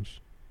happens.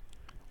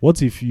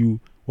 What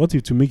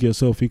if to make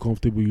yourself feel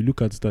comfortable, you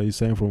look at it as a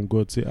sign from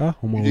God, say, I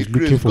You was dey looking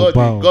grace. for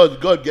bow.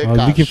 God get I was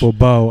cash. looking for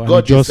bow, and God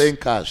it dey just send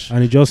cash.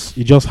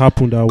 it just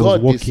happened that I was God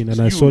dey walking and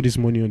I saw you- this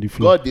money on the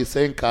floor. God dey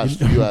send cash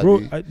to you,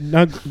 Bro, abi.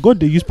 now God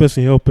they use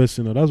person help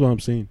person. Now, that's what I'm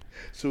saying.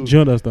 So Do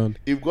you understand?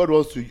 if God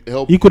wants to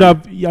help, He could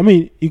have. I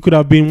mean, he could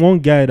have been one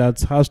guy that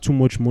has too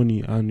much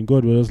money, and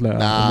God was just like,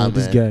 Nah,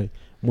 this man. guy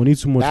money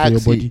too much for your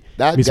body.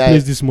 that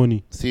Misplace guy. this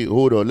money. See,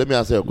 hold on. Let me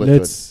answer your question.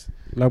 Let's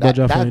Lagbaja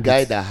that find guy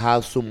it. that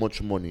has so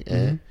much money,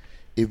 Mhm.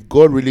 if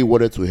God really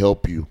wanted to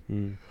help you,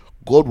 Mm,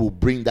 God will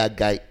bring that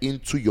guy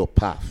into your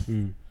path,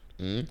 mm,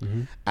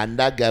 and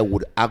that guy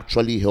would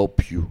actually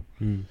help you.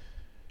 mm,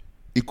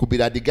 It could be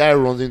that the guy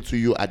runs into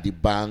you at the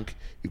bank.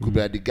 It could be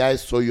that the guy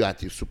saw you at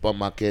the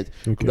supermarket. It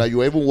could be Okay. that you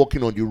were even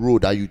walking on the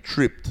road that you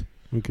tripped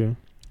okay.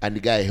 and the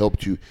guy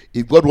helped you.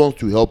 If God wants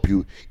to help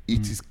you,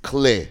 it is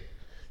clear.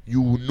 You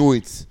will know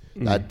it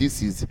that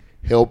this is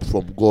help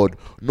from God,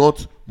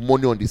 not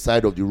money on the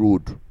side of the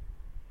road.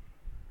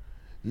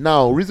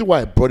 Now, reason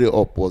why I brought it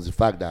up was the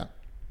fact that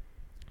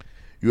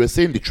you were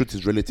saying the truth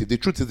is relative. The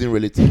truth isn't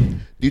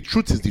relative. The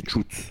truth is the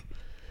truth.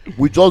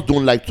 We just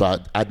don't like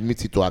to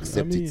admit it or I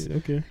accept mean, it.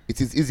 okay,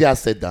 It is easier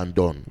said than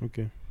done.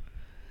 okay.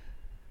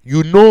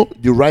 You know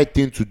the right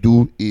thing to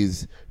do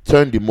is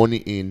turn the money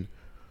in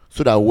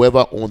so that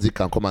whoever owns it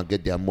can come and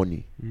get their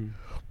money.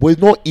 But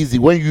it's not easy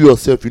when you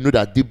yourself, you know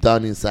that deep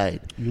down inside,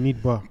 You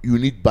need bar. you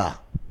need bar.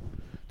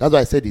 That's why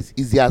I said it's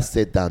easier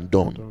said than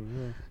done.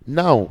 Yeah.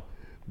 Now,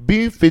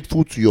 being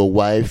faithful to your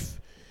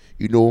wife,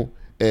 you know,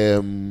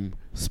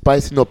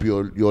 spicing up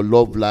your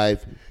love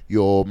life,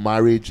 your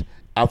marriage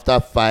after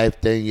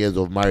 5-10 years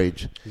of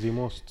marriage. It's a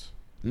must.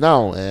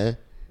 Now, has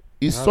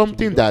it's to be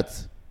something done.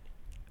 that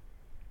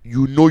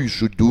you know you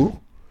should do,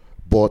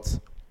 but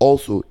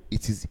also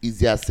it is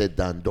easier said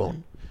than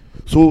done.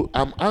 So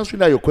I'm answering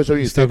that your question.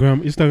 You said,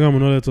 Instagram will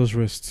not let us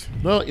rest.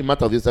 not a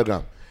matter of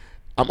Instagram.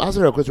 I'm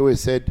answering your question where you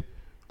said,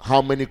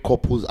 how many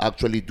couples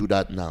actually do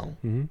that now?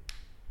 Mhm.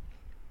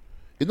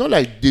 It's not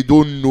like they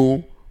don't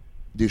know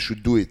they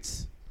should do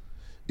it.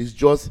 It's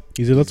just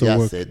It's a lot easier of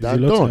work. said It's,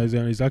 than a lot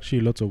done. it's actually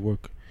a lot of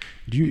work.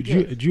 Do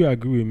you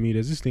agree with me?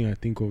 There's this thing I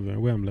think of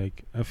where I'm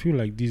like, I feel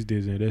like these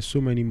days there's so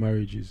many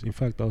marriages. In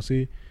fact, I'll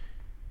say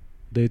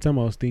the time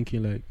I was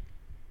thinking like,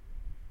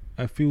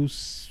 I feel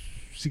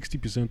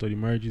 60% of the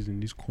marriages in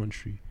this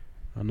country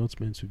are not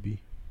meant to be.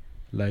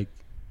 Like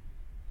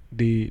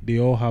they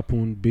all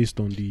happen based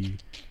on the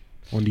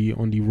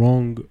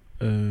wrong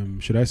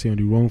should I say on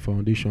the wrong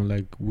foundation.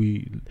 Like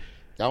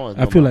That one's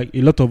I feel normal. like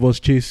a lot of us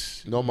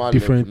chase Normal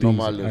different level, things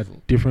normal at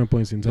level. different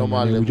points in time, Normal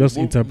and then we level. just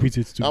Mo- interpret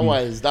it to that be.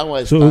 one is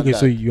So standard. okay,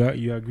 so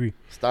you agree?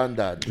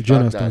 Standard. Do you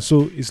understand?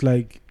 So it's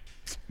like,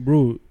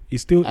 bro,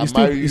 it's still I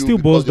marry it you still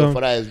boils because your down.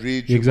 father is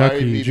rich. Exactly,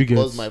 You marry me you get-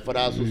 because my father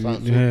has so and so.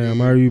 Yeah, I big.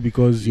 marry you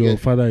because You your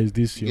get- father is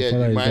this, your Yeah,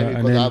 father you is marry me that,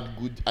 and because I then have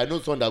good. I know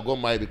someone that got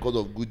married because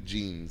of good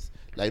genes.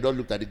 Like, don't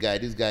look at the guy.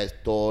 This guy is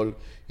tall.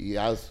 He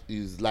has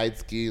his light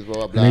skin. Blah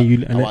blah blah.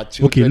 and then Our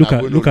children look are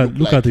at going look to at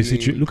look like at the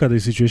him. look at the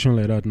situation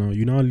like that now.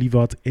 You now leave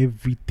out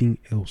everything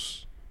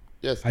else.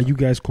 Yes. Are you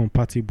guys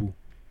compatible?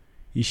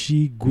 Is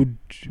she good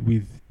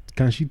with?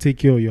 Can she take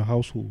care of your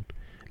household?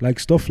 Like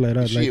stuff like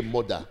that. Is she Like, a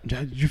mother?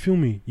 you feel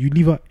me? You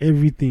leave out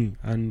everything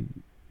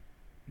and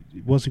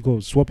what's it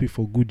called? Swap it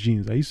for good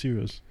genes. Are you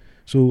serious?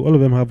 So all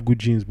of them have good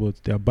genes, but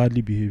they are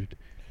badly behaved.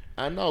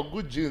 And now,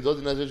 good genes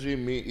doesn't necessarily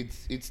mean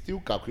it's still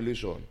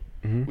calculation,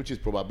 Mhm. which is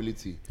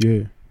probability.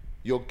 Yeah,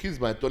 Your kids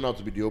might turn out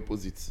to be the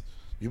opposite.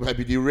 You might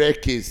be the rare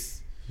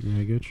case. yeah,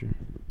 I get you. Your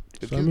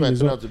So, I kids mean, might it's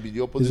turn all- out to be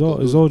the opposite. It's all.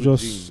 of It's those all good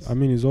just. genes. I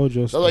mean, it's all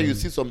just. That's why you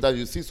see sometimes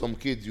you see some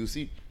kids. You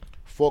see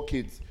 4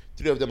 kids,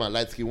 3 of them are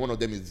light skin, 1 of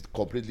them is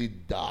completely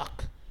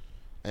dark,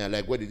 and you're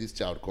like, where did this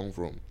child come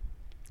from?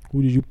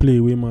 Who did you play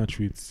away match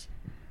with?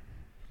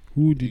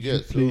 Who did you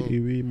get, play so-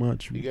 away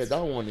match with? You get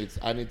that one.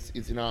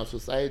 It's in our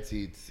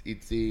society.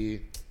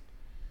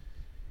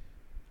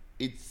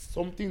 It's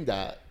something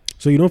that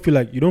So you don't feel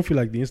like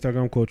the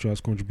Instagram culture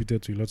has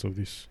contributed to a lot of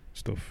this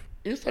stuff.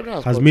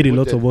 Instagram Has made a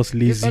lot contributed. of us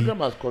lazy, Instagram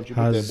has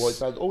contributed, has- but it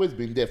has always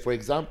been there. For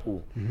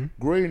example,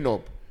 growing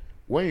up,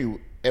 when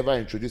you ever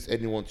introduce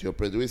anyone to your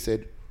parents, they always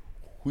said,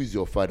 "Who is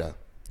your father?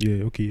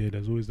 Yeah, okay, yeah.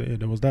 There's always that. Yeah,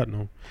 there was that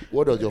now.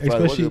 What does your father?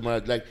 What's Especially- your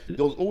marriage like?"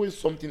 There was always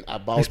something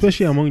about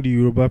Especially it. among the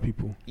Yoruba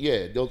people.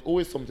 Yeah, there was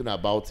always something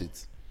about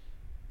it.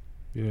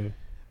 Yeah.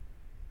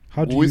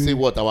 How do We you say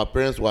what our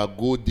parents were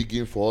go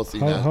digging for us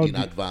How in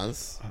do-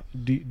 advance.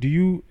 do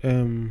you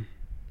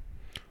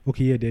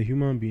okay, yeah, they're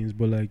human beings,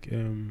 but like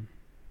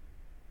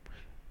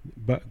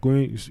but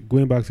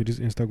going back to this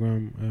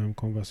Instagram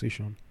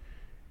conversation,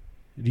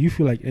 do you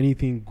feel like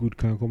anything good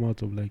can come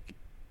out of like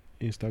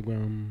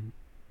Instagram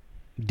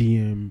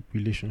DM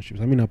relationships?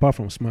 I mean, apart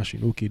from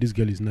smashing, okay, this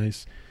girl is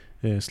nice,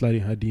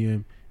 sliding her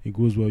DM, it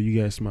goes well,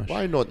 you guys smash.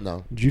 Why not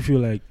now? Do you feel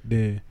like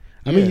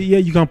I mean, yeah,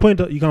 you can point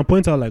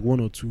out like one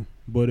or two,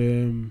 but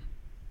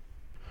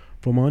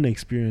from my own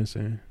experience,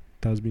 it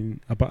has been.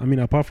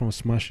 Apart from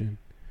smashing,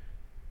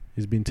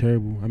 it's been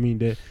terrible. I mean,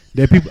 there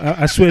are people.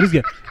 I swear, this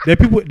guy. There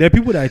are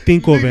people that I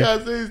think of.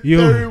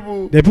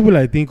 Terrible. There are people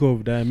I think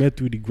of that I met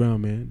through the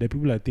ground, man. There are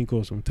people I think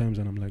of sometimes,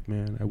 and I'm like,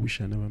 man, I wish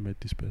I never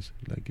met this person.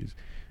 Like,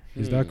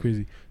 it's that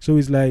crazy. So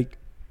it's like,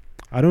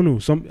 I don't know.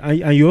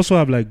 And you also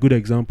have like good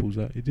examples.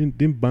 It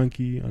didn't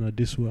Banky and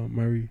Adesua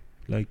marry?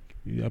 Like,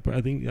 I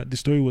think the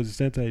story was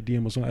sent to a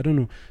DM or something. I don't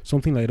know,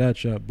 something like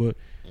that. Yeah, but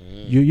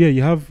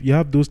you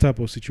have those type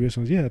of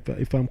situations. Yeah,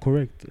 if I'm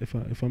correct, if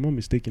I'm not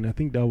mistaken, I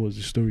think that was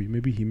the story.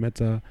 Maybe he met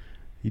her,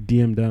 he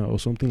DM'd her or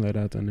something like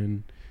that, and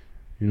then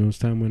as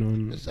time went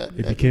on,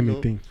 it became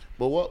a thing.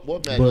 But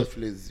what I just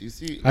feel is, you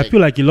see, I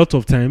feel like a lot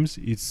of times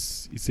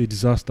it's a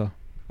disaster.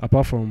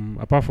 Apart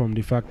from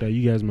the fact that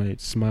you guys might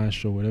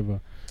smash or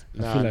whatever.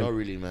 Nah, not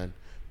really, man.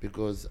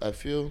 Because I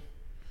feel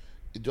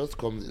it just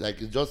comes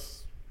like it's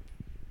just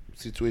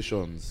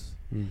situations,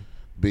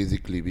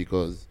 basically.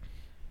 Because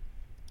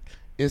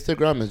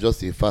Instagram is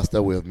just a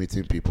faster way of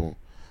meeting people,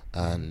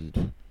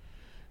 and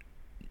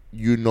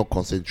you not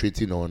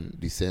concentrating on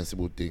the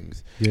sensible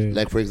things. Yeah.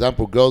 Like, for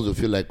example, girls will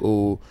feel like,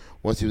 oh,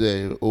 once you're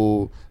there,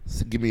 oh,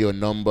 give me your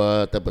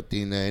number type of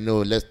thing.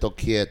 Let's talk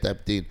here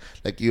type thing.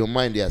 Like, in your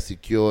mind, they are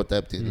secure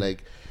type thing.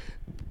 Like,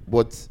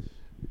 but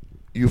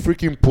you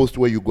freaking post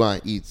where you go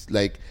and eat.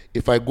 Like,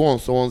 if I go on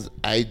someone's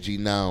IG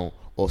now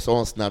or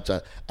someone's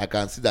Snapchat, I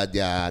can see that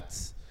they are at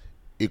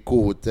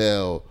Eco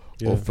Hotel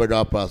or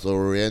Federal Pass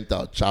or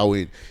Oriental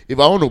chowing. If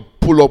I want to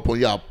pull up on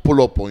you, I'll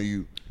pull up on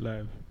you.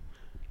 Live.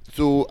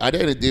 So at the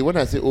end of the day, when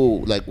I say,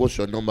 oh, like, what's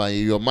your number?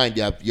 In your mind,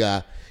 you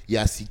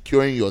are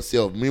securing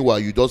yourself. Meanwhile,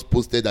 you just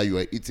posted that you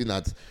were eating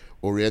at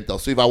Oriental.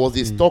 So if I was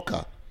a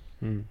stalker,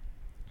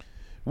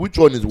 which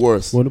one is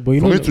worse? But for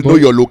me to know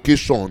your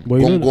location, but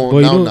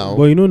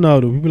now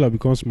the people have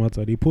become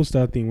smarter. They post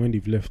that thing when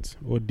they've left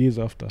or days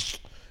after.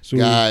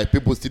 So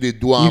people still they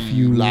do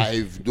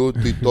live. Don't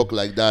they talk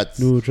like that?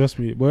 No, trust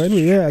me. But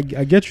anyway, yeah,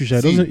 I get you,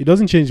 Sha. It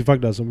doesn't change the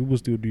fact that some people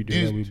still do it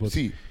the other way. But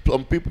see,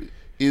 some people,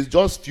 it's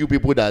just few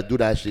people that do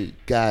that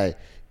shit. Guy,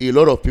 a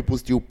lot of people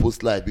still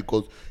post live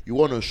because you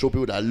want to show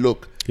people that,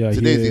 look,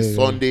 today is a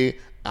Sunday.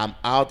 I'm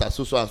out at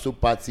so and so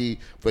party.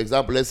 For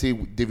example, let's say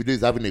Davido is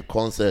having a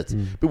concert.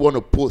 People want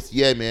to post,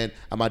 yeah, man,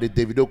 I'm at the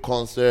Davido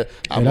concert.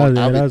 I'm on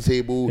the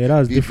table. Yeah,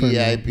 that's different.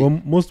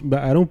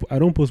 But I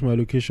don't post my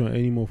location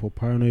anymore for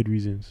paranoid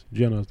reasons. Do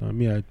you understand?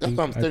 I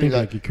think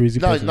like a crazy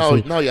person.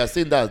 Now you're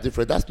saying that's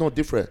different. That's not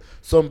different.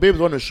 Some babes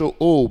want to show,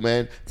 oh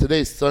man,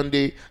 today is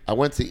Sunday. I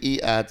went to eat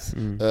at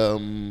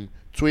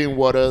Twin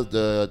Waters,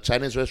 the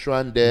Chinese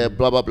restaurant there.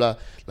 Blah blah blah.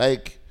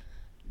 Like,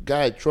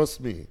 guy,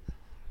 trust me.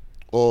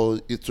 Or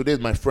today is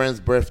my friend's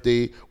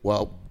birthday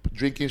while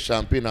drinking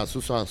champagne at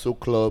so and so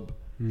club.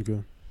 Okay.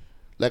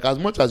 Like, as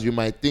much as you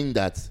might think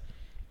that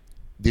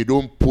they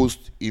don't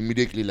post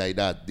immediately like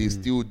that, they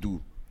still do.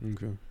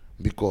 Okay.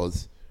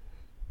 Because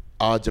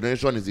our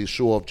generation is a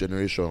show-off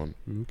generation.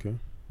 Okay.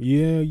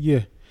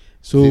 Yeah.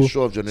 So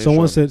show of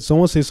generation.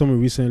 someone said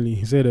something recently.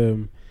 He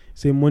said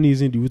say money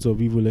isn't the root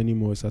of evil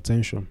anymore, it's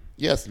attention.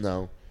 Yes,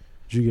 now.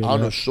 I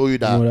want to show you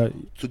that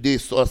today,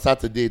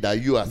 Saturday,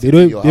 that you are. They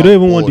don't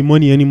even want the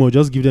money anymore.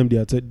 Just give them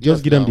the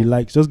Just give them the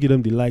likes. Just give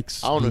them the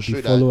likes. I want to show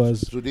you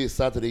followers. That today,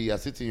 Saturday, you are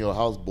sitting in your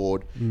house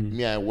bored.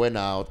 Me, I went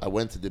out. I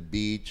went to the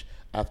beach.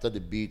 After the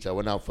beach, I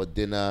went out for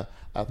dinner.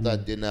 After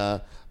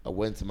dinner, I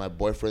went to my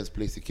boyfriend's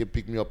place. He came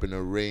pick me up in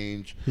a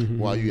range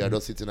while you are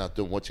just sitting at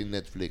home watching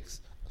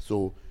Netflix.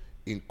 So,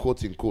 in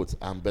quotes,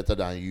 I'm better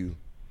than you.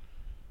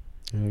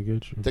 Yeah, I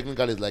get you.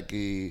 Technically, it's like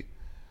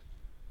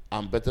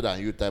I'm better than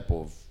you type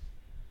of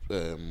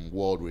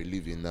world we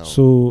live in now.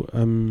 So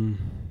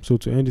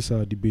to end this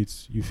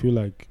debate, you feel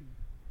like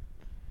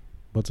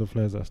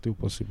butterflies are still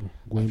possible?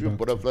 I feel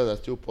butterflies are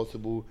still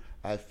possible.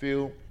 I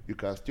feel you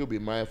can still be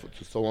married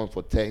to someone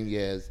for 10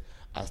 years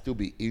and still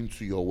be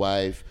into your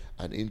wife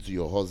and into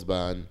your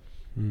husband.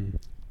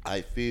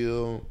 I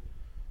feel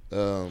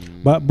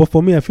but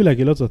for me, I feel like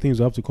a lot of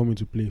things will have to come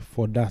into play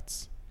for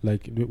that.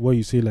 Like what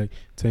you say, like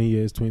 10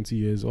 years, 20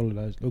 years, all of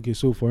that. Okay,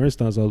 so for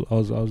instance, I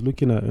was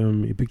looking at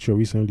a picture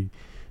recently.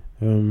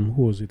 Who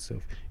was it? It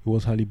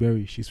was Halle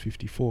Berry. She's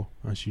 54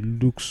 and she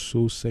looks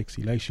so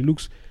sexy. Like, she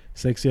looks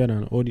sexier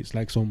than all this.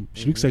 Like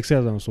she looks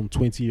sexier than some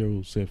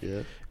 20-year-old self.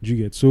 Yeah. Do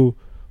you get? So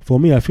for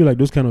me, I feel like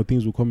those kind of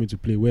things will come into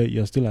play where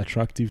you're still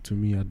attractive to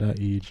me at that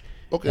age.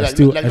 Okay, I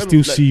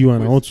still see you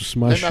and I want to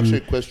smash you.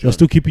 You're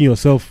still keeping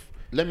yourself.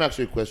 Let me ask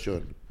you a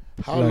question.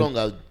 How long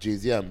have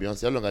Jay-Z and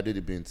Beyonce? How long have they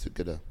been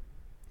together?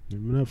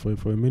 For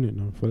a minute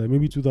now. For like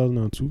maybe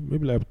 2002.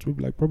 Maybe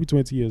like probably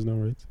 20 years now,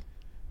 right?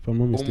 If I'm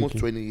not mistaken. Almost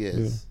 20 years.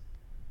 Yeah.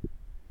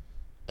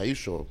 Are you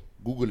sure?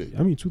 Google it.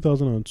 I mean,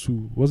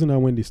 2002 wasn't that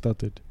when they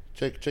started?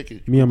 Check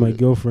it. Me and Google my it.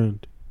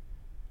 girlfriend.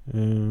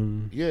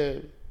 Yeah.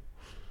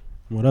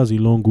 Well, that's a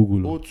long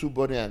Google. O2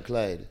 Bonnie and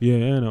Clyde.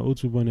 Yeah, no,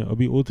 O2 Bonnie, I'll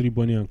be O3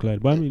 Bonnie and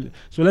Clyde. But I mean,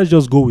 so let's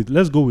go with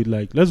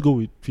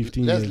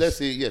 15 years. Let's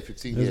say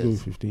 15 Let's years. go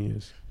with 15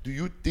 years. Do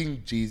you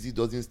think Jay-Z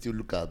doesn't still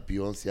look at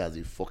Beyonce as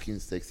a fucking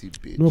sexy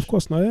bitch? No, of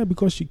course not. Yeah,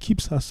 because she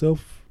keeps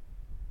herself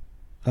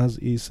as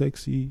a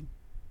sexy.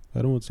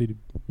 I don't want to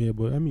say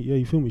but I mean, yeah,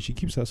 you feel me? She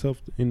keeps herself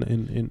she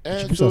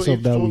keeps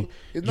herself that way.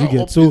 You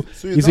get so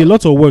it's a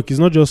lot of work. It's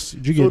not just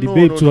you get the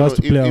babe too has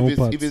to play her own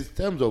part. If it's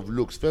terms of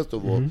looks, first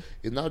of all,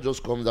 it now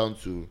just comes down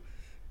to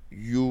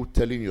you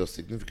telling your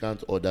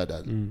significant other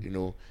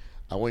that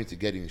I want you to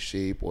get in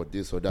shape or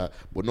this or that,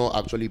 but not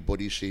actually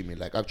body shaming,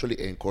 like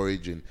actually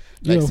encouraging.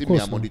 Like, Yeah, see of me,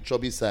 course I'm on the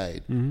chubby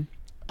side.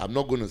 I'm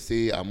not going to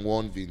say I'm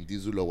one Vin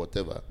Diesel or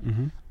whatever.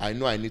 I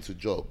know I need to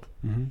jog.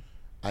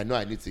 I know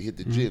I need to hit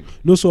the gym.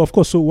 No, so of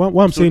course, so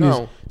what I'm saying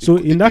now, is, so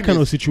in that kind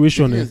of the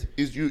situation, thing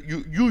is you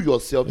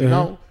yourself you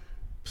now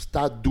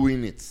start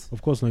doing it.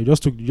 of course, now you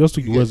just took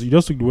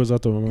the words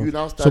out of my You mouth.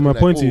 now So start my like,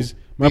 point oh, is,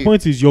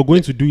 babe, you're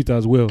going to do it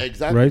as well,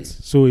 Exactly. right?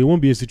 So it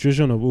won't be a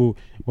situation of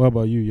what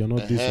about you? You're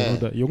not this, you're not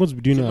that. You're going to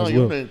be doing So it now as you're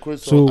well. gonna encourage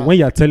So someone, when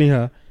you're telling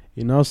her,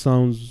 it now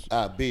sounds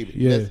babe,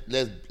 Yeah.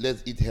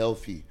 let's eat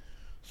healthy.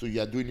 So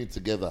you are doing it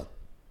together.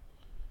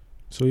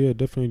 so yeah,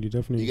 definitely.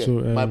 You get- So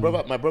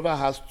my brother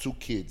has 2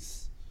 kids.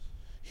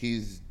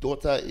 His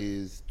daughter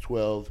is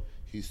 12,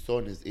 his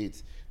son is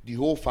 8. The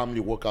whole family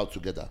work out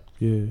together.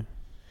 yeah,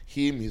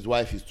 Him, his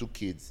wife, his 2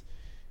 kids.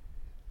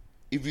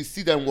 If you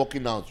see them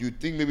working out, you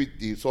think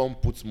maybe someone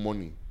puts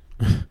money.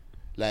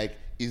 Like,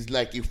 it's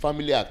like a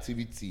family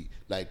activity.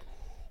 Like,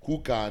 who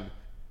can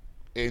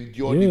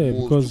endure Yeah, the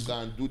most, because- who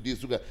can do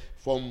this, who can,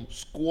 from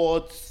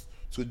squats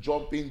to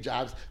jumping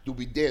jacks, to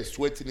be there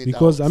sweating it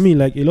because out. I mean,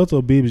 like a lot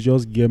of babes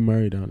just get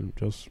married and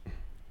just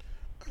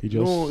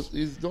no,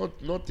 it's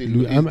not a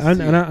and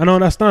I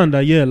understand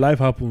that life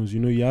happens.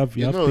 You have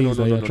things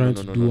that you're trying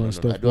to do and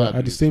stuff. But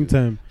at the same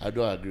time, I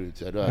don't agree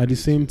with you. at the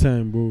same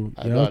time, bro,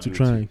 I you don't have to agree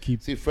try with you. and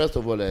keep. See, first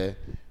of all,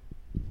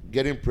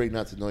 getting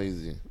pregnant is not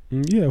easy.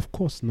 Yeah, of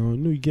course. No,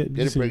 you get.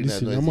 Getting pregnant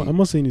Listen. is not I'm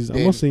not saying it's. I'm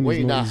Then not saying when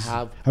it's you not now easy.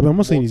 have I'm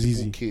not saying it's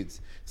multiple easy.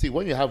 kids. See,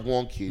 when you have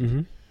one kid,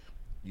 Mhm.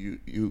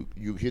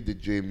 you hit the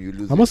gym, you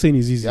lose. I'm it. not saying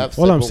it's easy. You have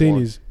All I'm second saying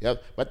one. is,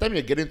 By the time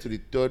you're getting to the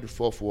 3rd,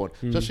 4th one,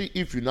 especially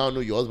if you now know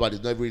your husband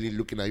is not really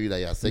looking at you that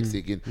you're sexy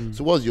again.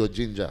 So what's your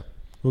ginger?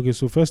 okay.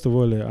 So first of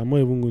all, I'm not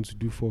even going to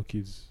do 4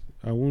 kids.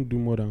 I won't do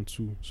more than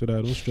 2, so that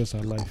I don't stress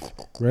her life,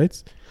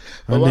 right?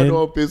 But why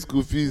don't pay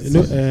school fees?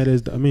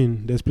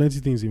 There's plenty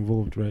things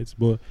involved, right?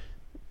 But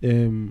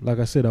like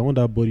I said, I want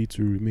that body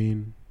to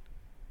remain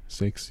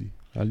sexy.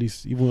 At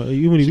least even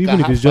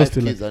if it's just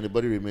like like, kids and the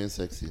body remains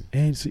sexy.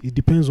 and so it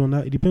depends on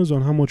that. It depends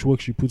on how much work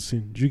she puts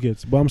in. Do you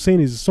get? But I'm saying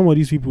is some of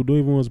these people don't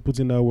even want to put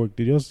in that work.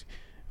 They just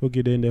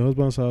then their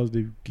husband's house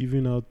they've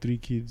given out 3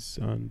 kids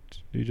and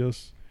they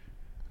just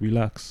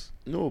relax.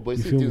 No, but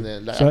You see, feel things me?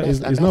 like, So it's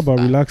not about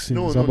relaxing.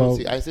 No, it's no, about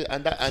see, I say,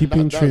 and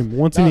keeping that's- trim,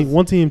 wanting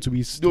him to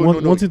be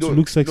wanting to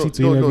look sexy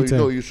to him every time.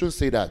 No, you shouldn't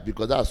say that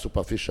because that's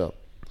superficial.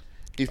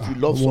 If you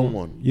love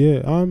someone,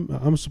 yeah,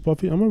 I'm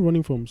superficial. I'm not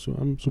running from. So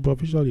I'm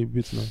superficially a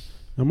bit now.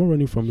 I'm not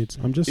running from it.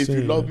 I'm just if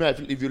saying. you love me, I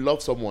feel if you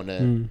love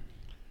someone,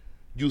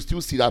 you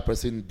still see that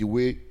person the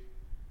way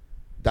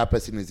that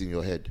person is in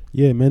your head.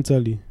 Yeah,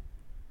 mentally.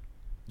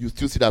 You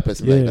still see that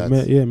person like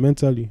that.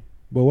 Mentally.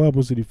 But what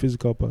happens to the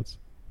physical parts?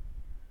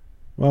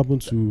 What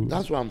happened to?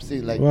 That's what I'm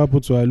saying. Like, what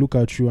happened to I look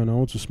at you and I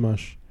want to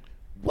smash?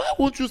 why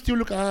won't you still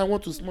look at her and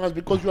want to smash?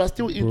 Because you are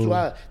still into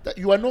her. That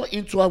you are not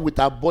into her with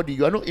her body.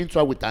 You are not into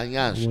her with her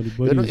yansh.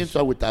 Well, You are not into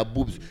her with her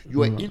boobs.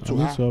 You are into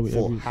her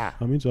for her.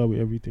 I'm into her with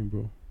everything,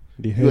 bro.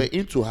 The You are head.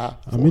 into her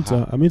for I'm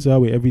her. into her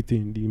with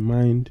everything. The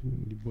mind,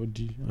 the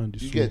body, and the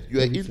soul. You get. You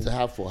are everything. into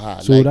her for her.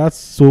 So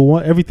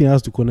like, everything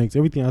has to connect.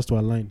 Everything has to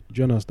align. Do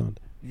you understand?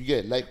 you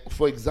get, like,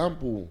 for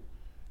example,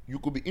 you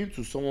could be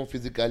into someone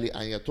physically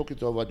and you're talking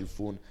to her over the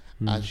phone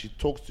and she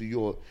talks to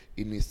you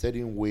in a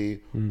certain way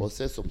or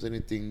says some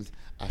certain things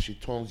and she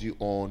turns you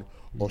on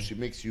or she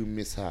makes you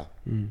miss her.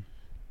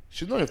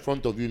 She's not in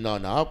front of you now.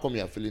 How come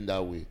you're feeling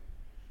that way?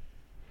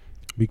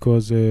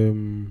 Because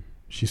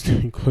she still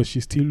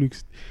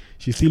looks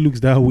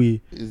that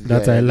way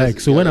that I like.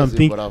 So when I'm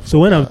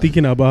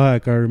thinking about her, I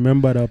can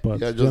remember that part.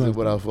 Yeah, Do you just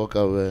understand? a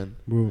motherfucker, man.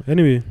 Bro.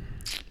 Anyway,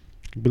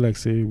 be like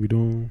say we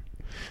don't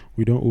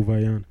over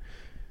yarn.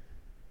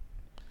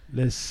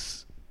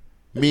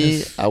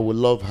 I will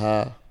love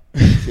her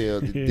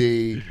till the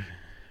day.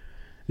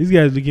 This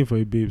guy is looking for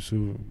a babe,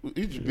 so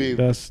Each babe.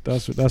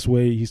 that's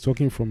where he's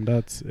talking from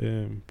that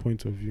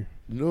point of view.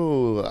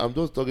 No, I'm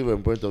just talking from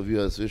a point of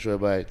view as social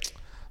by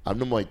I'm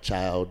no more a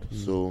child,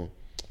 so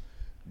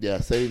there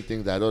are certain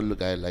things that I don't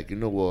look at like, you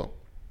know what?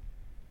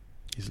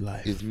 It's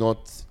life. It's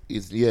not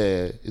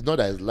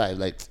that it's life,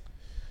 like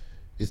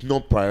it's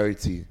not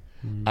priority.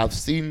 I've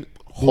seen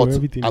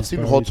everything I've is seen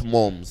priority. hot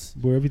moms.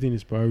 But everything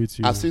is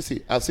priority. I've seen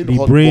the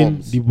hot brain,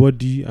 moms. the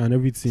body, and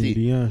everything. See,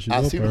 The yansh is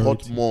I've all seen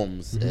priority. hot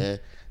moms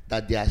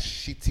that they are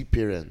shitty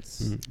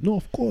parents. No,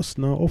 of course.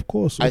 Now, of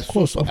course. I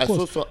saw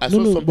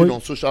something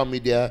on social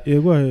media. Yeah,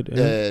 go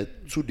ahead.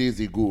 2 days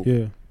ago.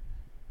 Yeah.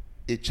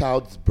 A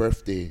child's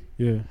birthday.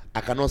 Yeah.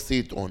 I cannot say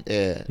it on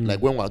air. Like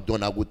when we're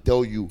done, I will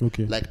tell you.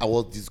 Okay. Like I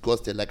was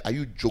disgusted. Like, are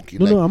you joking?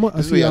 No, like, no, I'm not.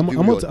 this is See, what I'm you're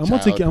doing with your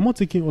child. I'm not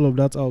taking all of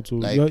that out. So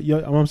Like,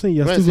 I'm saying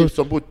you're when still.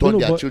 some people turn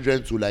their but-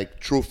 children to like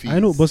trophies. I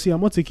know, but see,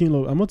 I'm not taking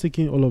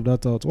all of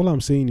that out. All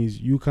I'm saying is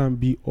you can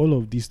be all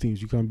of these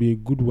things. You can be a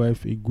good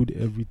wife, a good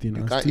everything,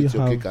 you and can't still eat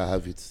your have. cake and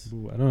have it.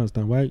 Bro, I don't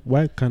understand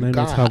why can I You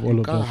not can't have all you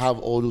of can't that? have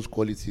all those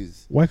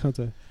qualities. Why can't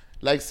I?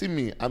 Like, see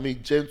me, I'm a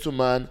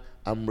gentleman,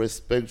 I'm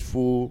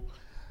respectful,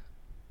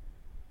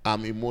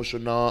 I'm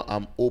emotional,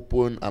 I'm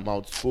open, I'm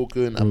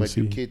outspoken, I'm Bro,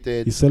 see,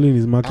 educated. He's selling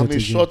his market I'm a again.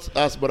 short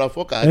ass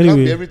motherfucker. I can't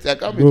Anyway, be everything. I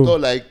can't be bro, tall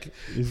like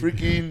it's-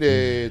 freaking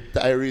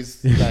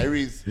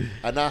Tyrese,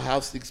 and I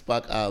have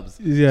 6-pack abs.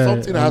 Yeah,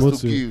 Something I'm has also-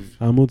 to give.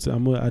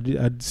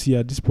 I see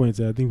at this point.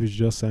 I think we should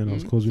just sign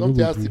off because we Something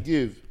don't has to agree.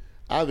 give.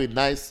 I have a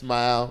nice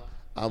smile.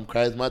 I'm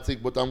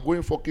charismatic, but I'm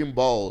going fucking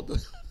bald.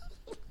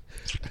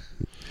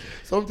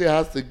 Something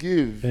has to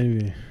give.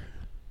 Anyway,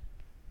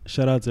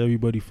 shout out to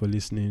everybody for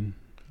listening.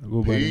 I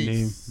go by the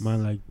name Peace.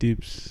 Man Like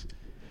Dips.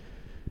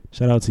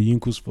 Shout out to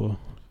Yinkus for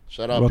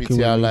Shout out rocking PTR with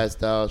me.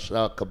 Lifestyle. Shout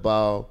out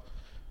Cabal.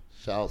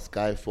 Shout out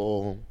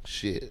Skyfall.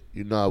 Shit,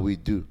 you know how we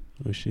do.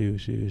 oh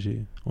shit.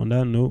 On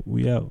that note,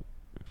 we out.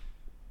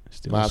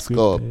 Still Mask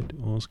up.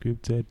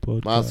 Unscripted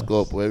podcast. Mask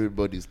up,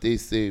 everybody. Stay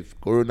safe.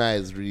 Corona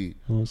is real.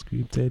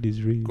 Unscripted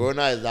is real.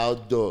 Corona is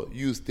outdoor.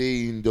 You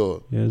stay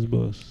indoor. Yes,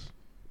 boss.